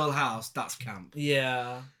drawing a dull house, that's camp.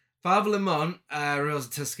 Yeah. Father Lamont reveals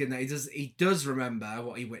to Tuskin that he does remember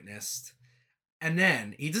what he witnessed. And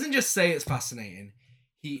then, he doesn't just say it's fascinating.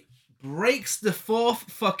 He breaks the fourth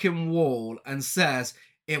fucking wall and says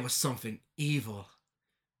it was something evil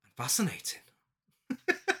and fascinating.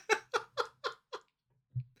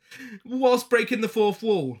 Whilst breaking the fourth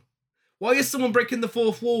wall. Why is someone breaking the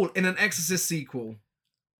fourth wall in an Exorcist sequel?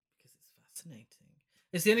 Because it's fascinating.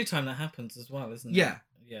 It's the only time that happens as well, isn't it? Yeah.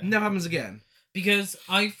 Yeah. Never happens again. Because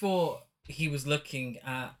I thought he was looking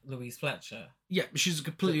at Louise Fletcher. Yeah, she's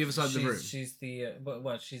completely other side of the room. She's the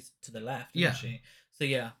she's to the left, isn't she? So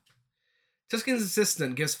yeah. Tuskin's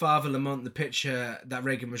assistant gives Father Lamont the picture that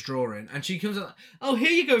Regan was drawing, and she comes up, oh,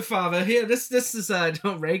 here you go, Father. Here, this is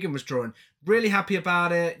what Regan was drawing. Really happy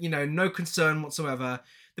about it. No concern whatsoever.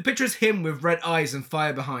 The picture is him with red eyes and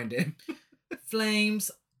fire behind him.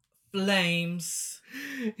 Flames.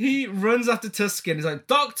 He runs after Tuskin. He's like,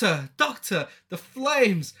 Doctor, the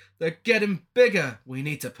flames, they're getting bigger. We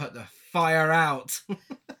need to put the fire out.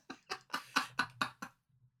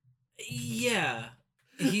 Yeah.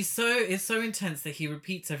 It's so intense that he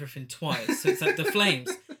repeats everything twice. So it's like the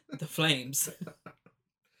flames.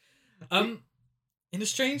 In a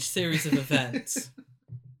strange series of events,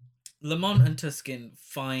 Lamont and Tuskin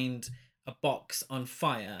find a box on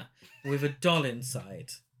fire with a doll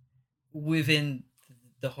inside within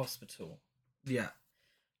the hospital. Yeah.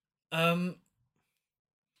 Tuskin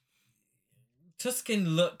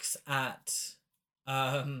looks at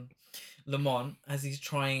Lamont as he's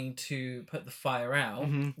trying to put the fire out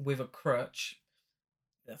with a crutch.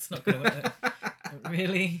 That's not going to work.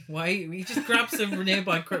 Really? Why? He just grabs a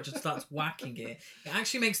nearby crutch and starts whacking it. It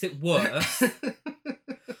actually makes it worse.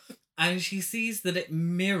 And she sees that it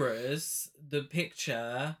mirrors the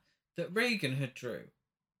picture that Regan had drew.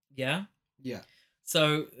 Yeah? Yeah.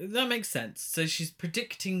 So that makes sense. So she's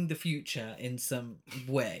predicting the future in some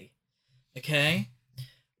way. Okay?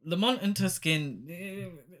 Lamont and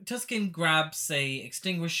Tuskin grabs a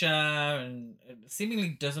extinguisher and seemingly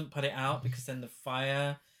doesn't put it out because then the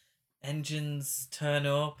fire engines turn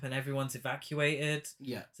up and everyone's evacuated.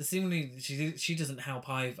 Yeah. So seemingly she doesn't help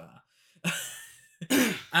either.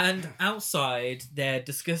 And outside they're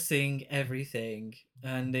discussing everything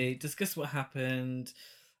and they discuss what happened,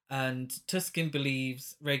 and Tuskin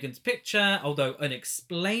believes Regan's picture, although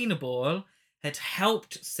unexplainable, had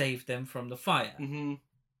helped save them from the fire.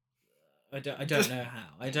 I don't know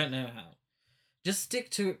how. Just stick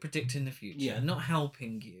to it predicting the future, not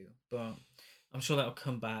helping you, but I'm sure that'll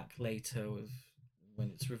come back later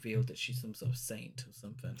when it's revealed that she's some sort of saint or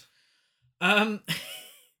something.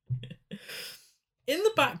 In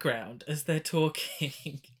the background, as they're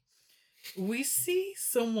talking, we see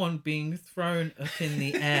someone being thrown up in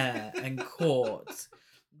the air and caught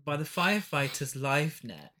by the firefighters' life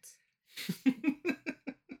net.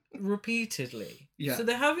 Repeatedly. Yeah. So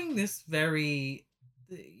they're having this very,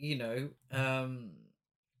 not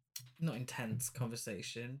intense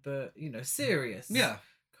conversation, but, serious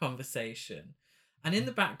conversation. And in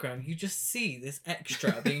the background, you just see this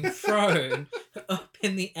extra being thrown up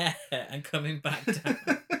in the air and coming back down.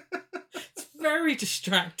 It's very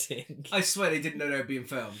distracting. I swear they didn't know they were being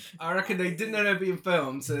filmed. I reckon they didn't know they were being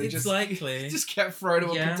filmed, so they just kept throwing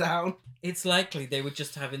them up and down. It's likely they were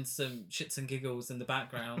just having some shits and giggles in the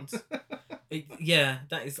background.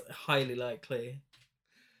 That is highly likely.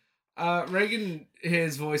 Regan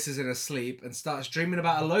hears voices in her sleep and starts dreaming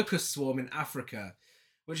about a locust swarm in Africa,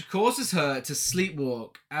 which causes her to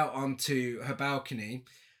sleepwalk out onto her balcony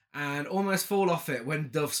and almost fall off it when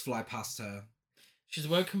doves fly past her. She's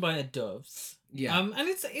woken by her doves. Yeah. And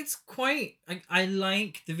it's quite... I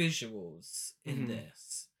like the visuals in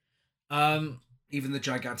this. Even the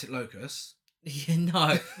gigantic locust? Yeah,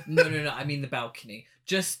 no. I mean the balcony.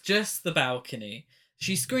 Just the balcony.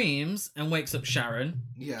 She screams and wakes up Sharon.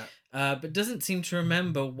 Yeah. But doesn't seem to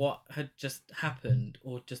remember what had just happened,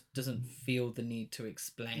 or just doesn't feel the need to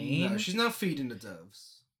explain. No, she's now feeding the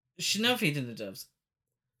doves.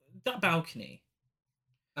 That balcony.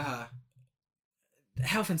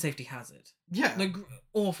 Health and safety hazard. Yeah. Like,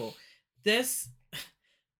 awful. There's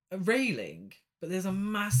a railing, but there's a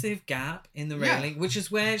massive gap in the railing, which is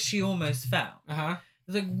where she almost fell.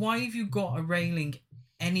 Like, why have you got a railing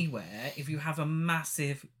anywhere if you have a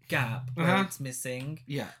massive gap where it's missing,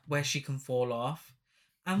 where she can fall off?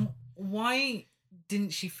 And why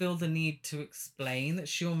didn't she feel the need to explain that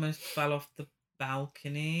she almost fell off the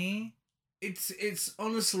balcony? It's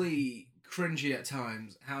honestly cringy at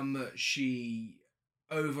times how much she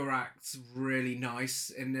overacts really nice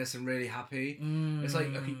in this and really happy. It's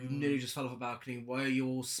like, okay, you nearly just fell off a balcony. Why are you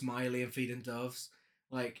all smiley and feeding doves?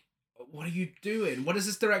 Like, what are you doing? What is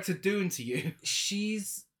this director doing to you?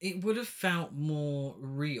 It would have felt more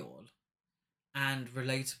real and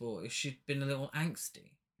relatable if she'd been a little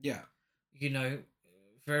angsty. Yeah.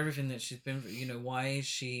 For everything that she's been through, why is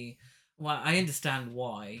she... Well, I understand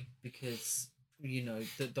why, because,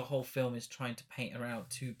 the whole film is trying to paint her out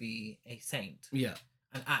to be a saint. Yeah.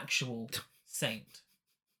 An actual saint.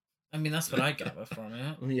 I mean, that's what I gather from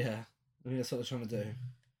it. Yeah. I mean, that's what they're trying to do.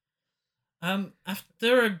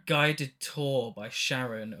 After a guided tour by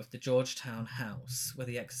Sharon of the Georgetown house where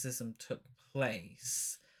the exorcism took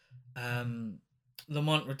place,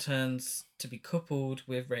 Lamont returns to be coupled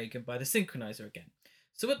with Regan by the synchronizer again.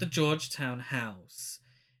 So at the Georgetown house,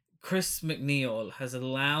 Chris McNeil has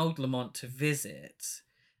allowed Lamont to visit,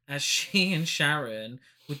 as she and Sharon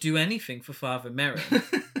would do anything for Father Merrin.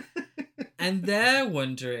 And they're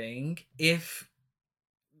wondering if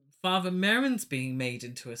Father Merrin's being made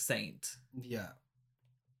into a saint. Yeah.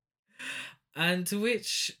 And to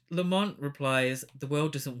which Lamont replies, the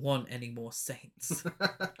world doesn't want any more saints.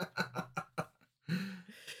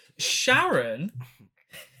 Sharon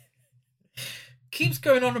keeps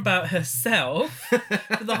going on about herself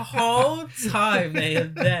for the whole time they are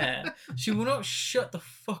there. She will not shut the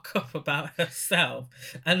fuck up about herself.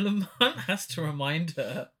 And Lamont has to remind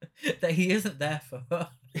her that he isn't there for her.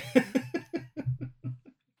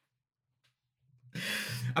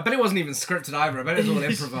 I bet it wasn't even scripted either. I bet it was all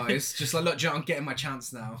improvised. Just like, look, John, I'm getting my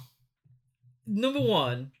chance now.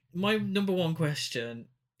 My number one question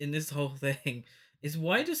in this whole thing is,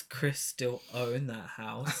 why does Chris still own that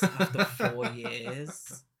house after 4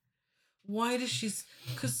 years? Why does she...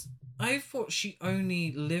 Because I thought she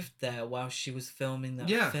only lived there while she was filming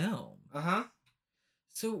that film. Uh-huh.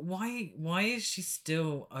 So why is she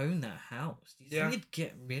still own that house? Do you think you'd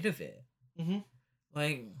get rid of it? Mm-hmm.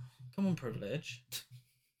 Like, come on, privilege.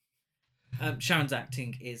 Sharon's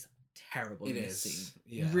acting is terrible in this scene.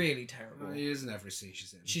 Yeah. Really terrible. It is in every scene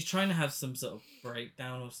she's in. She's trying to have some sort of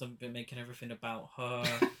breakdown or something, making everything about her,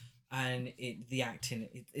 and the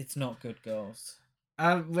acting, it's not good, girls.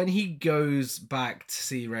 When he goes back to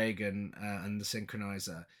see Regan and the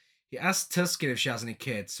synchronizer, he asks Tuscan if she has any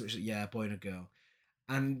kids, which is, a boy and a girl.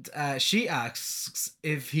 And she asks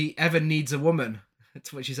if he ever needs a woman,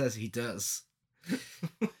 to which he says he does.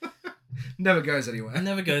 Never goes anywhere.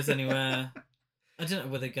 Never goes anywhere. I don't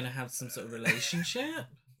know whether they're going to have some sort of relationship.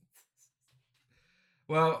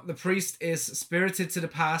 Well, the priest is spirited to the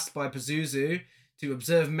past by Pazuzu to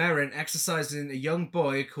observe Merrin exercising a young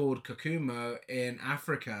boy called Kokumo in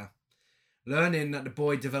Africa. Learning that the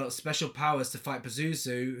boy develops special powers to fight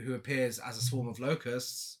Pazuzu, who appears as a swarm of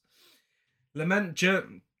locusts, Lament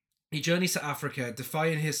journeys to Africa,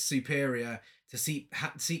 defying his superior to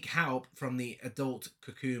seek help from the adult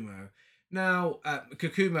Kokumo. Now,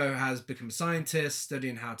 Kokumo has become a scientist,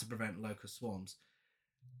 studying how to prevent locust swarms.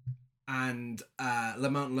 And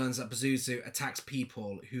Lamont learns that Pazuzu attacks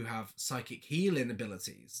people who have psychic healing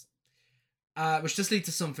abilities. Which does lead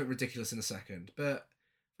to something ridiculous in a second. But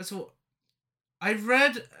first of all, I've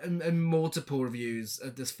read in multiple reviews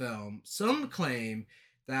of this film. Some claim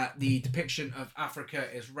that the depiction of Africa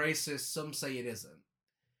is racist. Some say it isn't.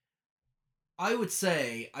 I would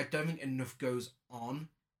say I don't think enough goes on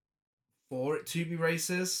for it to be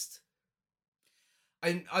racist.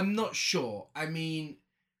 I'm not sure. I mean,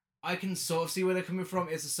 I can sort of see where they're coming from.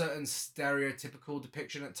 It's a certain stereotypical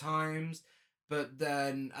depiction at times, but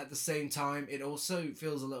then at the same time, it also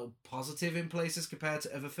feels a little positive in places compared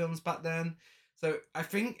to other films back then. So I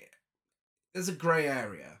think there's a grey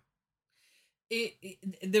area.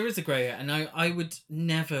 There is a grey area, and I would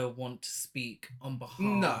never want to speak on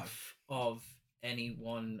behalf of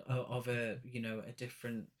anyone of a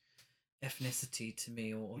different ethnicity to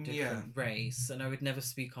me or different race, and I would never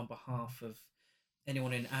speak on behalf of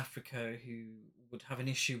anyone in Africa who would have an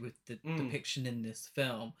issue with the depiction in this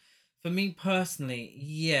film. For me personally,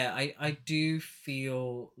 I do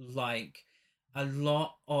feel like a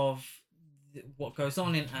lot of what goes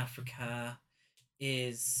on in Africa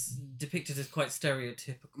is depicted as quite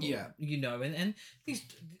stereotypical. And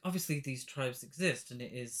these tribes exist, and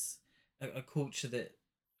it is a culture that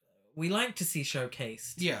we like to see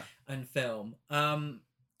showcased and film.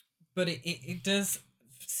 But it does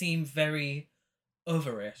seem very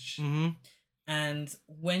otherish. Mm-hmm. And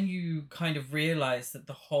when you kind of realise that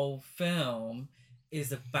the whole film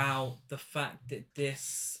is about the fact that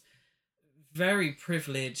this very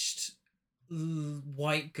privileged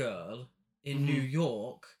white girl in New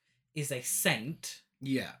York is a saint,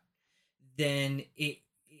 then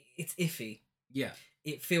it's iffy.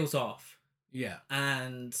 It feels off.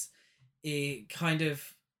 And it kind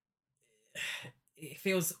of it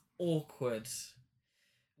feels awkward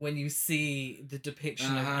when you see the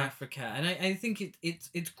depiction of Africa. And I think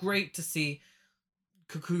it's great to see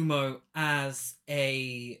Kokumo as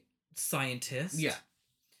a scientist.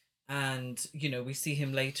 And, we see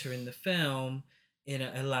him later in the film in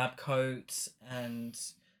a lab coat, and,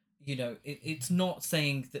 it's not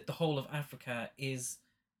saying that the whole of Africa is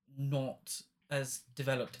not as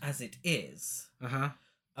developed as it is.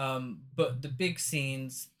 But the big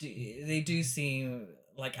scenes, they do seem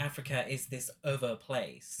like Africa is this other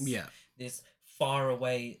place. This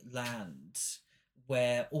faraway land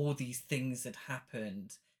where all these things had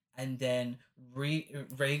happened, and then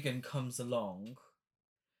Regan comes along,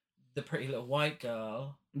 the pretty little white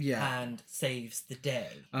girl, and saves the day.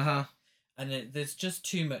 And there's just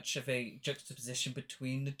too much of a juxtaposition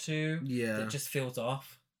between the two that just feels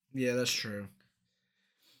off. Yeah, that's true.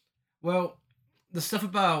 Well, the stuff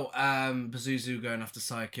about Pazuzu going after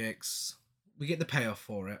psychics, we get the payoff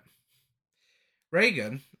for it.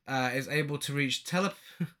 Regan is able to reach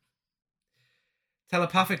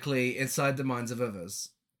telepathically inside the minds of others.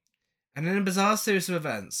 And in a bizarre series of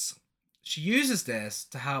events, She uses this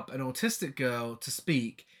to help an autistic girl to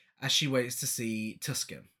speak as she waits to see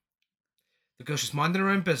Tuscan. The girl's just minding her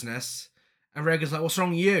own business, and Regan's like, "What's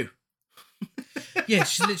wrong with you?" Yeah,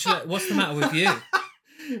 she's literally like, "What's the matter with you?"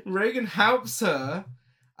 Regan helps her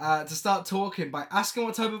to start talking by asking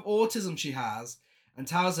what type of autism she has and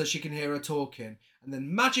tells her she can hear her talking. And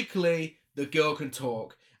then magically, the girl can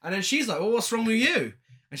talk. And then she's like, "Well, what's wrong with you?"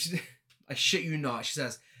 And she, I shit you not, she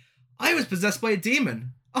says, "I was possessed by a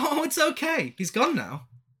demon. Oh, it's okay. He's gone now."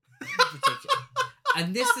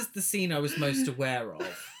 And this is the scene I was most aware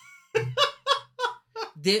of.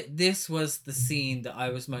 This was the scene that I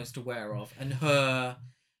was most aware of. And her,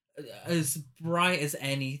 as bright as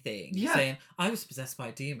anything, saying, "I was possessed by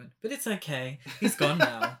a demon, but it's okay. He's gone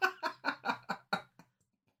now."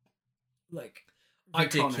 Like,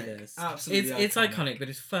 ridiculous. Iconic. Absolutely it's iconic, but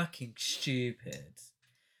it's fucking stupid.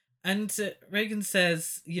 And Regan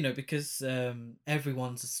says, because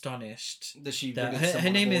everyone's astonished that she that her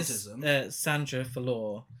name is Sandra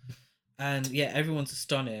Falor. And yeah, everyone's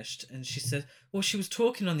astonished. And she says, well, she was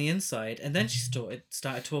talking on the inside, and then she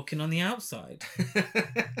started talking on the outside.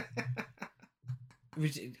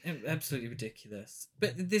 Absolutely ridiculous.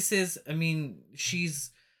 But this is,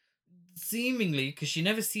 she's seemingly, because she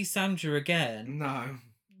never sees Sandra again. No.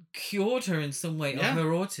 Cured her in some way of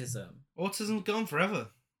her autism. Autism's gone forever.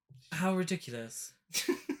 How ridiculous.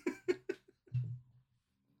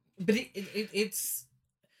 But it's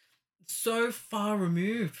so far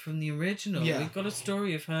removed from the original. Yeah. We've got a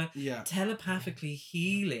story of her telepathically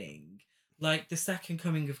healing, like the second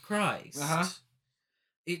coming of Christ.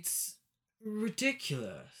 It's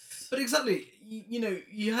ridiculous. But exactly,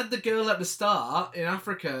 you had the girl at the start in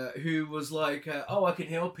Africa who was like, "Oh, I can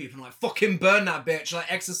heal people." I'm like, fucking burn that bitch, like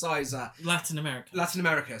exercise her. Latin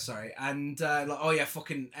America, sorry. And like, "Oh yeah,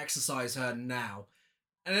 fucking exercise her now."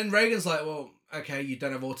 And then Reagan's like, "Well, okay, you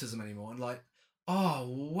don't have autism anymore." And like, "Oh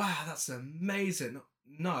wow, that's amazing."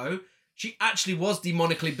 No, she actually was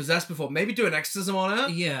demonically possessed before. Maybe do an exorcism on her.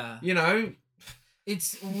 Yeah.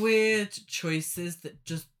 It's weird choices that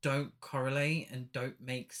just don't correlate and don't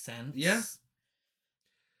make sense. Yeah.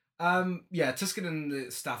 Tuscan and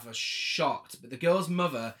the staff are shocked, but the girl's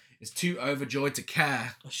mother is too overjoyed to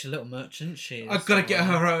care. Oh, she's a little merchant, she is. I've got to get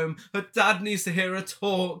her home. Her dad needs to hear her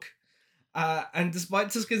talk. And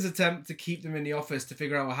despite Tuscan's attempt to keep them in the office to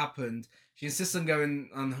figure out what happened, she insists on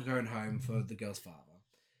going home for the girl's father.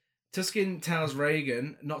 Tuscan tells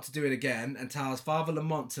Regan not to do it again and tells Father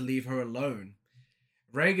Lamont to leave her alone.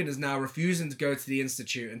 Regan is now refusing to go to the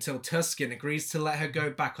institute until Tuscan agrees to let her go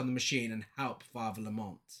back on the machine and help Father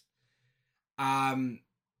Lamont. In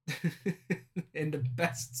the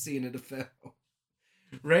best scene of the film,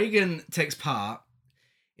 Regan takes part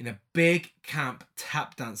in a big camp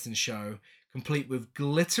tap dancing show, complete with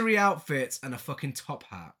glittery outfits and a fucking top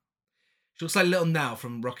hat. She looks like Little Nell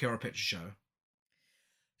from Rocky Horror Picture Show.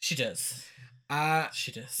 She does.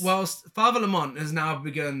 She does. Whilst Father Lamont has now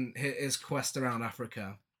begun his quest around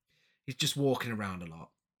Africa, he's just walking around a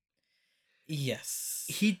lot. Yes.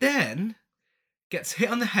 He then gets hit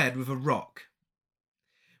on the head with a rock,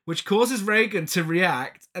 which causes Regan to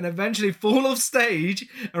react and eventually fall off stage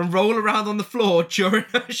and roll around on the floor during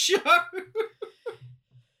her show.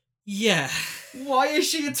 Yeah. Why is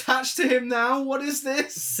she attached to him now? What is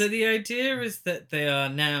this? So the idea is that they are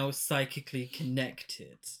now psychically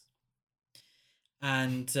connected.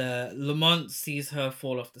 And Lamont sees her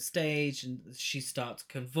fall off the stage and she starts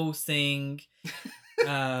convulsing.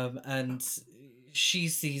 And she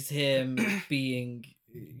sees him being,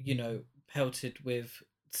 pelted with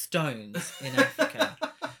stones in Africa,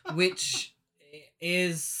 which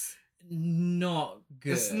is not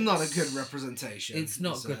good. It's not a good representation. It's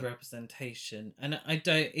not good representation. And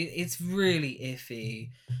it's really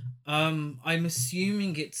iffy. I'm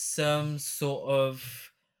assuming it's some sort of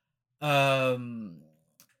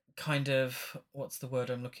kind of, what's the word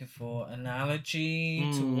I'm looking for,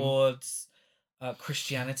 analogy towards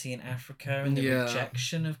Christianity in Africa and the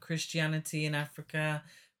rejection of Christianity in Africa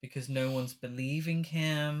because no one's believing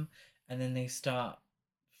him, and then they start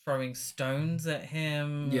throwing stones at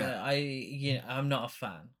him. I'm not a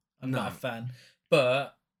fan. I'm not a fan.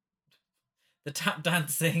 But the tap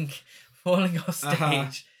dancing, falling off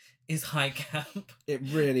stage is high camp. It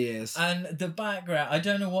really is. And the background, I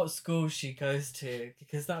don't know what school she goes to,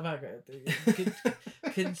 because that background,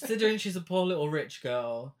 considering she's a poor little rich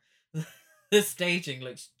girl, the staging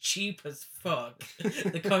looks cheap as fuck.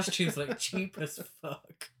 The costumes look cheap as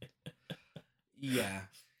fuck. Yeah.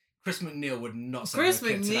 Chris McNeil would not send Chris her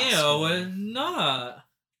kid to that McNeil school. would not.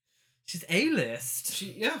 She's A-list.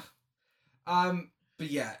 But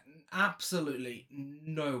yeah, absolutely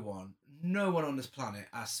no no one on this planet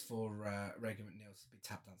asked for Regan McNeil to be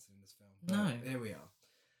tap dancing in this film. But No. here we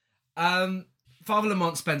are. Father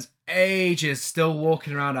Lamont spends ages still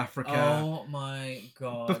walking around Africa. Oh my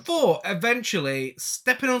god. Before eventually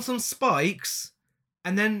stepping on some spikes,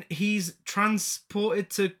 and then he's transported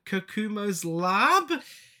to Kokumo's lab.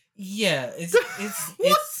 Yeah,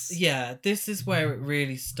 it's yeah, this is where it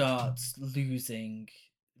really starts losing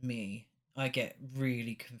me. I get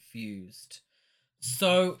really confused.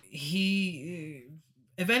 So he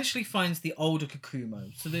eventually finds the older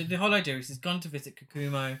Kokumo. So the whole idea is he's gone to visit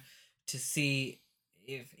Kokumo to see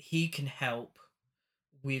if he can help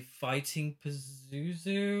with fighting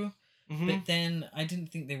Pazuzu. Mm-hmm. But then I didn't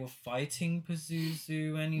think they were fighting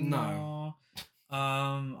Pazuzu anymore.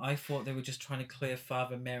 I thought they were just trying to clear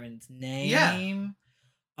Father Merrin's name.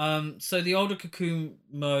 Yeah. So the older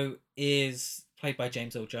Kokumo is played by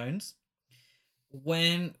James Earl Jones.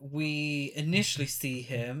 When we initially see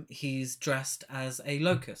him, he's dressed as a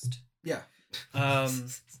locust. Yeah.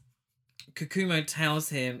 Kokumo tells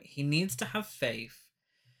him he needs to have faith,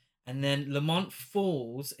 and then Lamont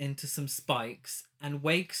falls into some spikes and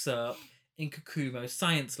wakes up in Kokumo's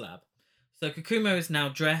science lab. So Kokumo is now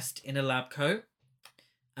dressed in a lab coat,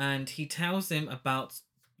 and he tells him about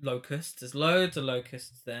locusts. There's loads of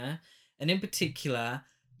locusts there, and in particular,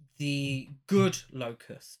 the good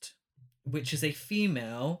locust, which is a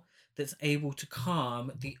female that's able to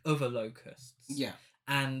calm the other locusts. Yeah.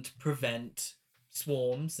 And prevent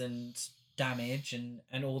swarms and damage and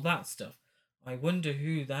all that stuff. I wonder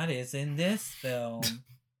who that is in this film.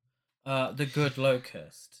 The good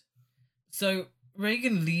locust. So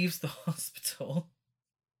Regan leaves the hospital.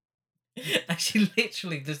 And she just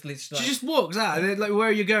she just walks out and then, like, where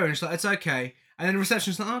are you going? She's like, it's okay. And then the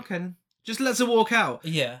receptionist's like, okay, then just lets her walk out.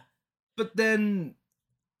 Yeah. But then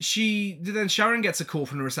Sharon gets a call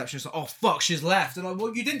from the receptionist like, oh fuck, she's left. And I'm like,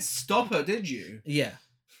 well, you didn't stop her, did you? Yeah.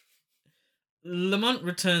 Lamont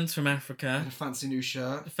returns from Africa. In a fancy new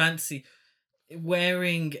shirt.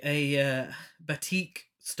 Wearing a batik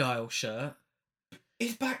style shirt.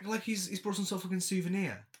 He's back like he's brought some sort of fucking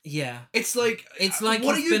souvenir. Yeah. It's like what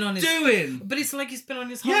are you doing? But it's like he's been on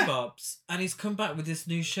his hobobs and he's come back with this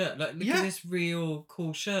new shirt. Like, look at this real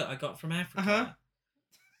cool shirt I got from Africa.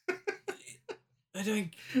 I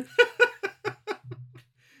don't.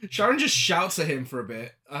 Sharon just shouts at him for a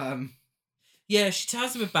bit. Yeah, she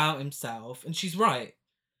tells him about himself, and she's right.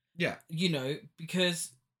 Yeah,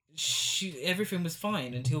 because everything was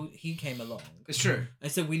fine until he came along. It's true. And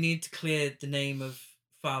so we need to clear the name of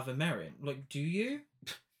Father Merrin. Like, do you?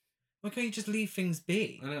 Why can't you just leave things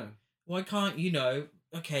be? I know. Why can't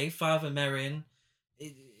okay, Father Merrin,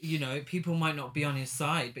 people might not be on his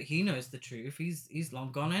side, but he knows the truth. He's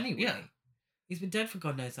long gone anyway. Yeah. He's been dead for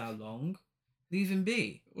God knows how long. Leave him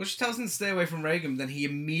be. Well, she tells him to stay away from Regan, then he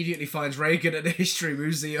immediately finds Regan at the History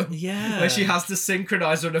Museum. Yeah. Where she has to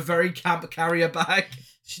synchronize her in a very camp carrier bag.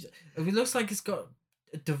 It looks like it's got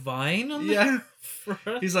a divine on the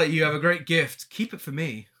front. He's like, you have a great gift. Keep it for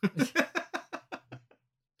me.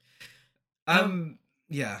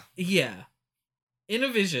 Yeah. Yeah. In a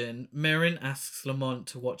vision, Merrin asks Lamont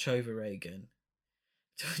to watch over Regan.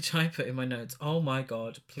 To which I put in my notes, oh my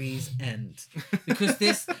God, please end. Because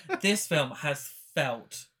this film has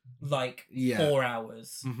felt like 4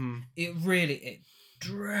 hours. Mm-hmm. It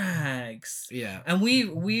drags. Yeah. And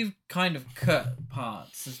we've kind of cut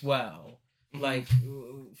parts as well. Like,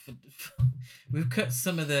 we've cut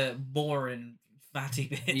some of the boring, fatty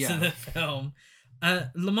bits of the film.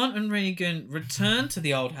 Lamont and Regan return to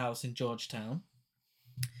the old house in Georgetown.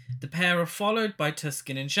 The pair are followed by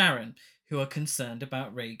Tuscan and Sharon, who are concerned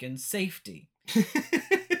about Regan's safety.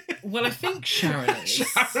 Well, I think Sharon is.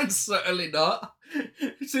 Sharon's certainly not.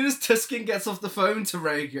 As soon as Tuscan gets off the phone to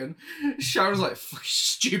Regan, Sharon's like, fuck,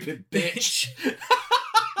 stupid bitch.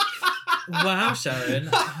 Wow, Sharon.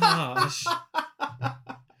 Harsh.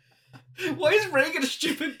 Why is Regan a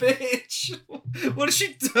stupid bitch? What has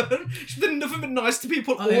she done? She's done nothing but nice to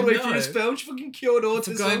people all the way through this film. She fucking cured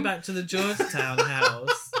autism. Going back to the Georgetown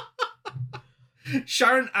house.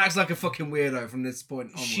 Sharon acts like a fucking weirdo from this point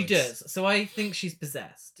onwards. She does. So I think she's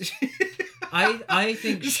possessed. I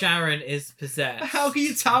think Sharon is possessed. How can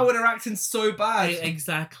you tell when her acting's so bad?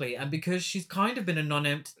 Exactly. And because she's kind of been a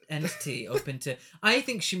non-entity up into... I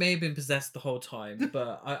think she may have been possessed the whole time,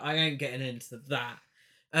 but I ain't getting into that.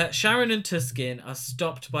 Sharon and Tuscan are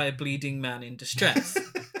stopped by a bleeding man in distress.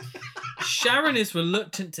 Sharon is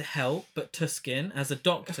reluctant to help, but Tuscan, as a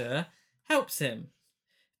doctor, helps him.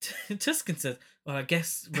 Tuscan says, well, I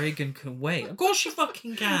guess Regan can wait. Of course she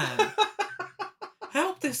fucking can.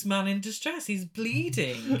 Help this man in distress. He's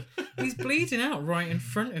bleeding. He's bleeding out right in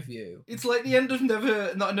front of you. It's like the end of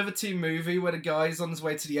Not Another Teen movie where the guy's on his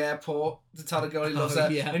way to the airport to tell the girl he loves her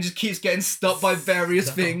and just keeps getting stopped by various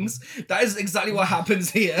things. That is exactly what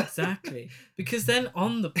happens here. Exactly. Because then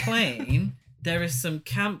on the plane, there is some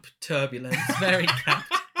camp turbulence. Very camp.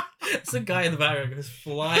 Some guy in the background goes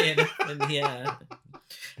flying up in the air.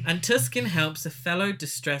 And Tuscan helps a fellow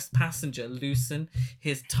distressed passenger loosen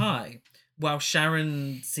his tie, while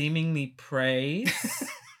Sharon seemingly prays.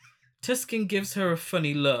 Tuscan gives her a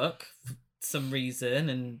funny look for some reason,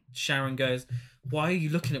 and Sharon goes, "Why are you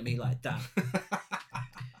looking at me like that?"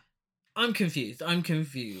 I'm confused.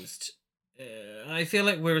 I feel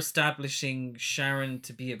like we're establishing Sharon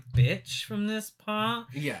to be a bitch from this part.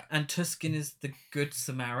 Yeah. And Tuscan is the good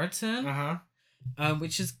Samaritan.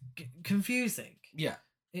 Which is confusing. Yeah.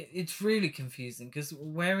 It's really confusing because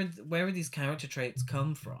where are these character traits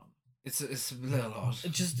come from? It's a little odd.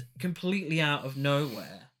 Just completely out of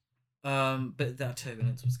nowhere. But that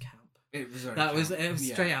turbulence was camp. It was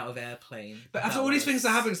straight out of Airplane. But after all these things that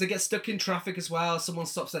happen, they get stuck in traffic as well. Someone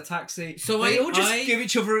stops their taxi. So they give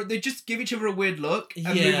each other a weird look and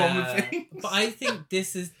move on with things. But I think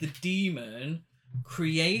this is the demon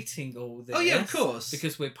creating all this. Oh yeah, of course.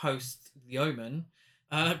 Because we're post the Omen.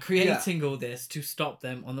 Creating all this to stop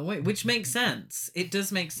them on the way, which makes sense. It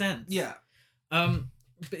does make sense. Yeah. But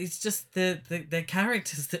it's just the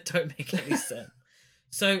characters that don't make any sense.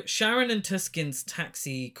 So Sharon and Tuscan's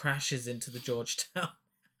taxi crashes into the Georgetown.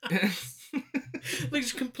 Like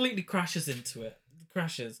just completely crashes into it.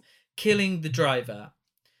 Crashes, killing the driver.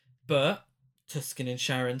 But Tuscan and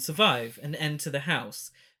Sharon survive and enter the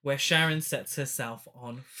house, where Sharon sets herself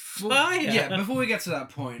on fire. Yeah, before we get to that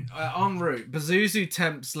point, en route, Pazuzu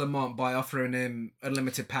tempts Lamont by offering him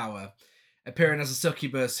unlimited power, appearing as a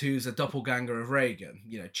succubus who's a doppelganger of Regan.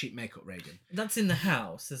 You know, cheap makeup Regan. That's in the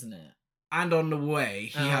house, isn't it? And on the way,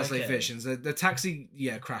 he has like visions. The taxi,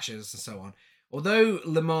 crashes and so on. Although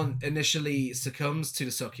Lamont initially succumbs to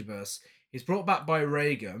the succubus, he's brought back by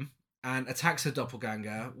Regan and attacks her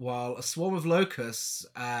doppelganger, while a swarm of locusts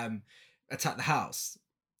attack the house,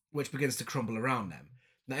 which begins to crumble around them.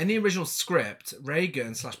 Now, in the original script,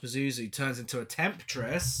 Regan/Pazuzu turns into a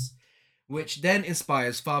temptress, which then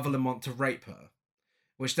inspires Father Lamont to rape her,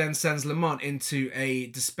 which then sends Lamont into a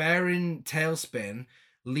despairing tailspin,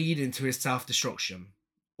 leading to his self-destruction,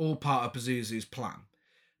 all part of Pazuzu's plan.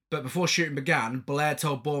 But before shooting began, Blair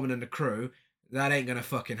told Borman and the crew, "That ain't gonna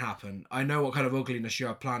fucking happen. I know what kind of ugliness you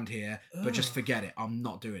have planned here, but just forget it. I'm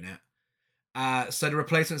not doing it." So the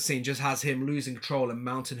replacement scene just has him losing control and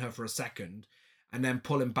mounting her for a second, and then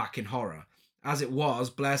pulling back in horror. As it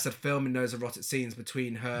was, Blair said filming those erotic scenes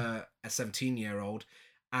between her, a 17-year-old,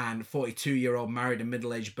 and 42-year-old married and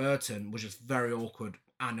middle-aged Burton was just very awkward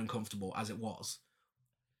and uncomfortable as it was.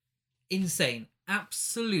 Insane.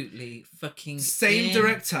 Absolutely fucking same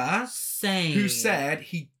director insane. Who said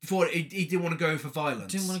he thought he didn't want to go for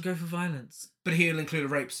violence. Didn't want to go for violence. But he'll include a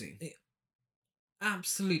rape scene.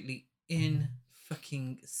 Absolutely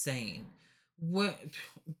fucking sane.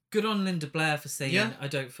 Good on Linda Blair for saying, "I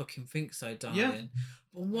don't fucking think so, darling." Yeah.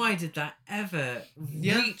 But why did that ever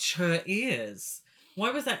reach her ears?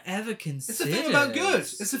 Why was that ever considered? It's a film about good.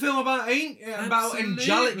 It's a film about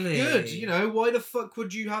angelic good. You know, why the fuck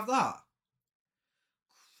would you have that?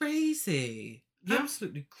 Crazy. Yeah.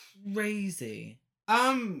 Absolutely crazy.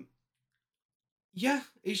 Yeah,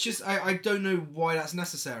 it's just I don't know why that's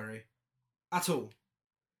necessary at all.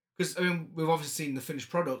 Because I mean, we've obviously seen the finished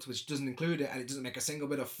product, which doesn't include it, and it doesn't make a single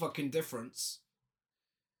bit of fucking difference.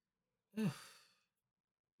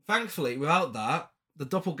 Thankfully, without that, the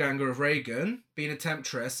doppelganger of Regan, being a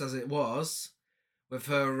temptress as it was, with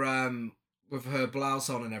her blouse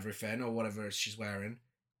on and everything, or whatever she's wearing,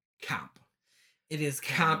 camp. It is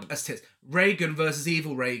camp as tits. Regan versus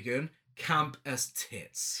evil Regan, camp as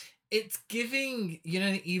tits. It's giving,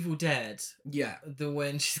 the Evil Dead. Yeah. The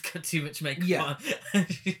when she's got too much makeup on.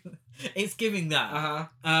 It's giving that.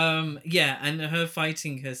 Yeah, and her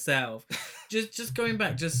fighting herself. just going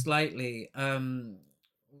back just slightly,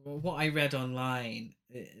 what I read online,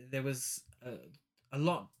 there was a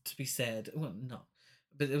lot to be said. Well, not,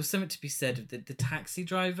 but there was something to be said of the taxi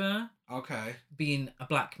driver. Okay. Being a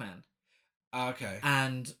black man. Okay.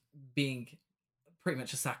 And being pretty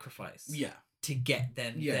much a sacrifice. Yeah. To get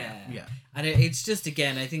them there. Yeah. And it's just,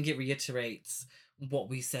 again, I think it reiterates what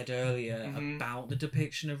we said earlier about the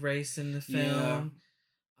depiction of race in the film.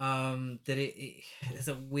 Yeah. That it there's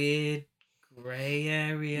a weird grey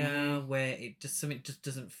area where something just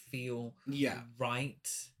doesn't feel right.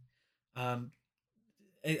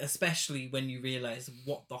 Especially when you realise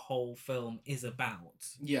what the whole film is about.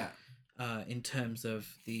 Yeah. in terms of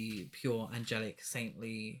the pure, angelic,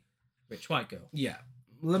 saintly, rich white girl. Yeah.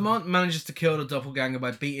 Lamont manages to kill the doppelganger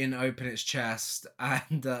by beating open its chest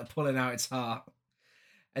and pulling out its heart.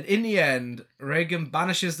 And in the end, Regan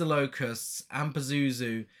banishes the locusts and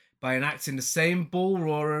Pazuzu by enacting the same bull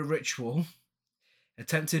roarer ritual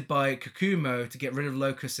attempted by Kakumo to get rid of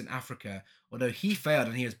locusts in Africa, although he failed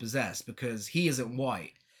and he was possessed because he isn't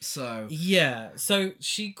white. So yeah, so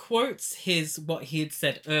she quotes what he had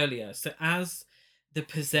said earlier. So as the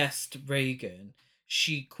possessed Regan,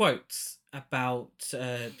 she quotes about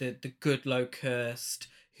the good locust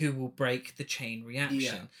who will break the chain reaction.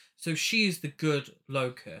 Yeah. So she is the good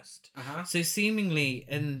locust. So seemingly,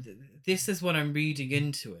 and this is what I'm reading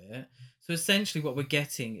into it. So essentially, what we're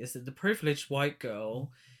getting is that the privileged white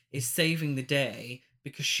girl is saving the day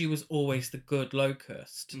because she was always the good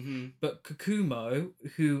locust. Mm-hmm. But Kakumo,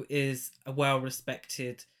 who is a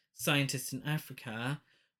well-respected scientist in Africa,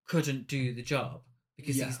 couldn't do the job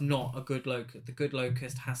because he's not a good locust. The good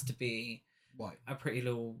locust has to be white, a pretty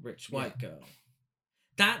little rich white girl.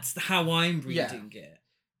 That's how I'm reading it.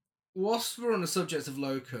 Whilst we're on the subject of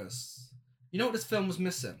locusts, you know what this film was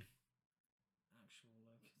missing?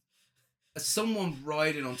 Someone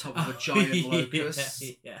riding on top of a giant locust.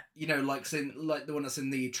 Yeah. You know, like the one that's in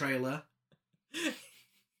the trailer. Oh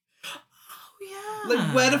yeah.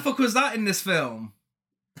 Like, where the fuck was that in this film?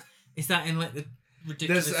 Is that in like the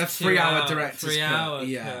ridiculous? There's a 3-hour director's 3 cut. hour.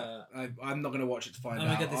 Yeah, I'm not gonna watch it to find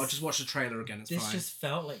out. God, I'll just watch the trailer again. It's this fine. Just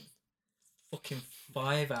felt like fucking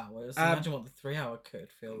 5 hours. Imagine what the 3 hour could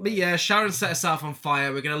feel like. But yeah, Sharon set herself on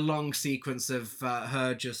fire. We get a long sequence of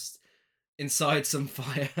her just inside some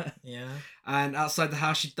fire. Yeah. And outside the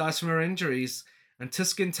house, she dies from her injuries. And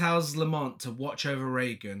Tuscan tells Lamont to watch over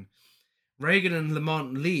Regan. Regan and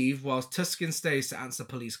Lamont leave whilst Tuscan stays to answer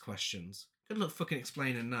police questions. Good luck fucking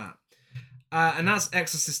explaining that. And that's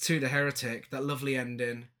Exorcist 2, The Heretic. That lovely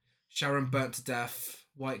ending. Sharon burnt to death.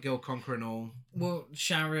 White girl conquering all. Well,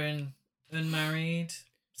 Sharon, unmarried,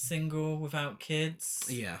 single, without kids.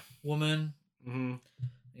 Yeah. Woman. Mm-hmm.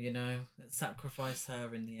 You know, sacrifice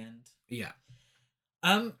her in the end. Yeah.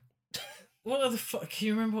 What are can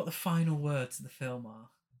you remember what the final words of the film are?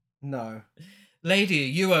 No. Lady, are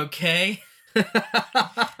you okay?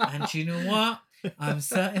 And you know what? I'm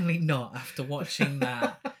certainly not after watching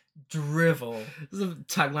that drivel. This is a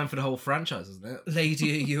tagline for the whole franchise, isn't it?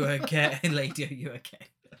 Lady, are you okay? Lady, are you okay?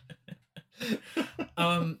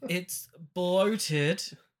 It's bloated.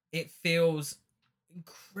 It feels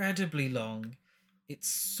incredibly long. It's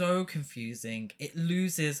so confusing. It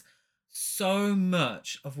loses so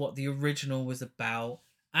much of what the original was about,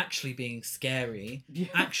 actually being scary,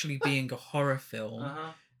 actually being a horror film.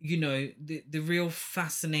 You know, the real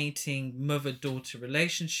fascinating mother-daughter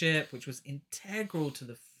relationship, which was integral to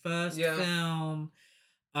the first film.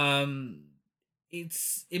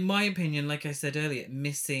 It's, in my opinion, like I said earlier,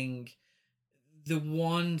 missing the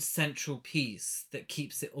one central piece that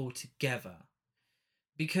keeps it all together.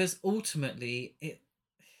 Because ultimately,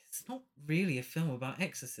 it's not really a film about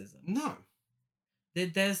exorcism. No.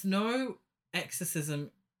 There's no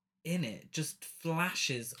exorcism in it, just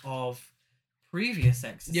flashes of previous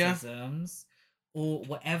exorcisms or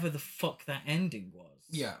whatever the fuck that ending was.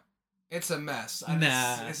 Yeah. It's a mess. And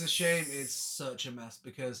it's a shame it's such a mess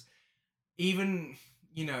because even,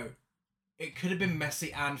 you know, it could have been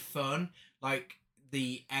messy and fun. Like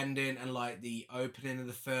the ending and like the opening of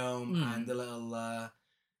the film and the little,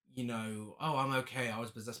 you know, oh, I'm okay, I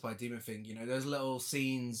was possessed by a demon thing. You know, those little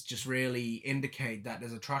scenes just really indicate that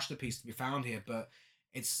there's a tragedy piece to be found here, but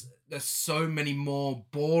there's so many more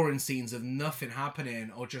boring scenes of nothing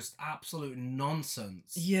happening or just absolute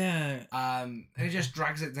nonsense. Yeah. And it just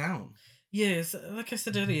drags it down. Yeah, so like I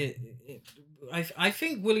said earlier, I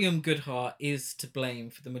think William Goodhart is to blame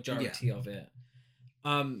for the majority of it.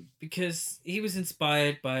 Because he was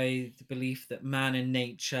inspired by the belief that man and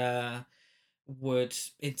nature would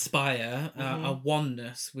inspire a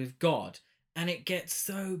oneness with God. And it gets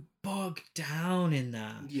so bogged down in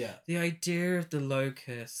that. Yeah. The idea of the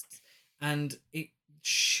locusts. And it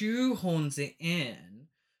shoehorns it in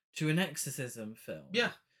to an exorcism film.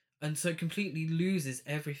 Yeah. And so it completely loses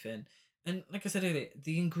everything. And like I said earlier,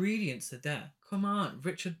 the ingredients are there. Come on,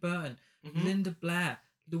 Richard Burton, Linda Blair,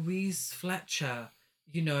 Louise Fletcher,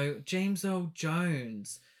 you know, James Earl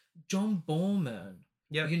Jones, John Borman.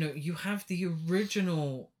 Yeah. You know, you have the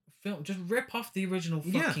original film. Just rip off the original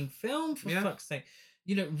fucking film, for fuck's sake.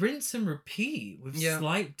 You know, rinse and repeat with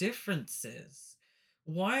slight differences.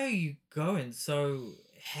 Why are you going so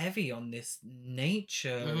heavy on this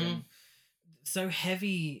nature and so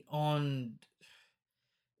heavy on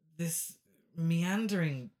this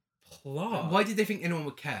meandering plot? Why did they think anyone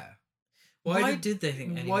would care? Why did they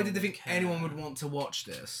think? Why did they would think care? anyone would want to watch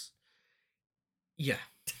this? Yeah.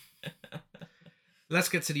 Let's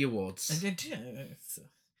get to the awards. It's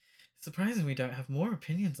surprising we don't have more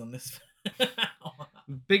opinions on this.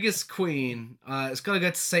 Biggest queen. It's got to go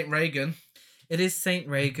to Saint Regan. It is Saint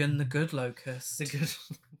Regan, the good locust.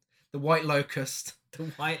 The white locust. The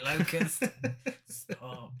white locust.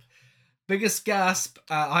 Stop. Biggest gasp.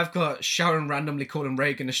 I've got Sharon randomly calling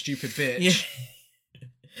Reagan a stupid bitch.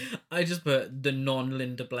 Yeah. I just put the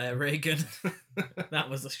non-Linda Blair Reagan. That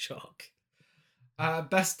was a shock.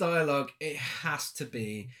 Best dialogue. It has to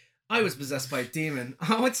be. I was possessed by a demon.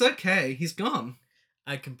 Oh, it's okay. He's gone.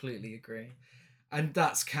 I completely agree. And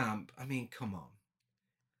that's camp. I mean, come on.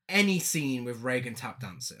 Any scene with Reagan tap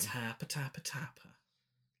dancing. Tapper, tapper, tapper.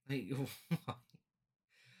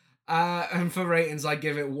 And for ratings, I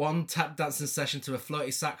give it 1 tap dancing session to a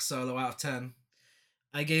flirty sax solo out of 10.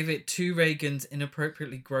 I gave it 2 Reagans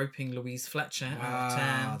inappropriately groping Louise Fletcher out of 10.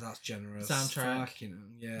 Wow, that's generous. Soundtrack.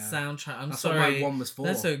 Yeah. Soundtrack. I'm That's sorry. what my 1 was for.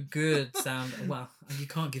 That's a good sound. Well, you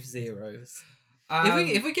can't give zeros.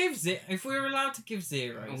 If we were allowed to give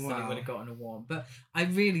zeros, then it would have gotten a 1. But I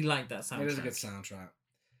really like that soundtrack. It is a good soundtrack.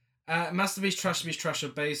 Masterpiece, trash or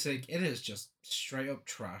basic. It is just straight up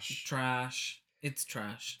trash. Trash. It's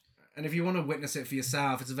trash. And if you want to witness it for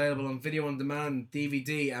yourself, it's available on video on demand,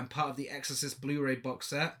 DVD, and part of the Exorcist Blu-ray box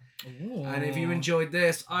set. Ooh. And if you enjoyed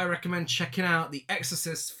this, I recommend checking out The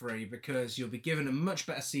Exorcist 3 because you'll be given a much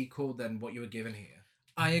better sequel than what you were given here.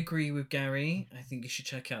 I agree with Gary. I think you should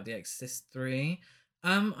check out The Exorcist 3.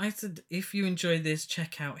 I said if you enjoyed this,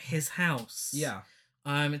 check out His House. Yeah.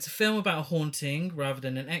 It's a film about a haunting rather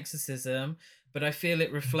than an exorcism, but I feel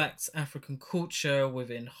it reflects African culture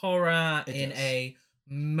within horror in a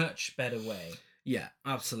much better way. Yeah,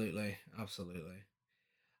 absolutely.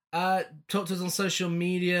 Talk to us on social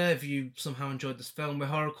media if you somehow enjoyed this film. We're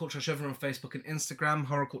Horror Cult Trash over on Facebook and Instagram,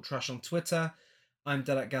 Horror Cult Trash on Twitter. I'm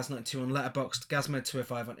dead at Gaz92 on Letterboxd,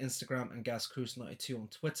 Gazmo205 on Instagram, and GazCruise92 on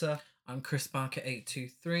Twitter. I'm Chris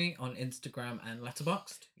Barker823 on Instagram and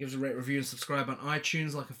Letterboxd. Give us a rate, review, and subscribe on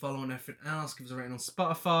iTunes, like a follow on everything else. Give us a rating on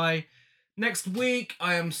Spotify. Next week,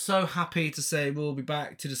 I am so happy to say we'll be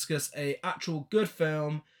back to discuss a actual good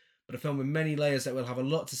film, but a film with many layers that we'll have a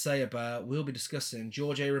lot to say about. We'll be discussing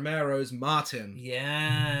George A. Romero's Martin.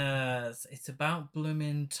 Yes, it's about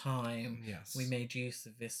blooming time. Yes. We made use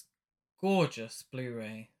of this gorgeous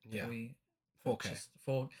Blu-ray. Yeah.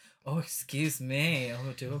 4K. Oh, excuse me. Oh,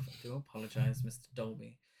 I do apologize, Mr.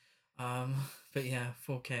 Dolby. But yeah,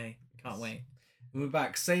 4K. Can't wait. We'll be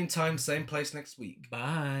back same time, same place next week.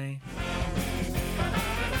 Bye.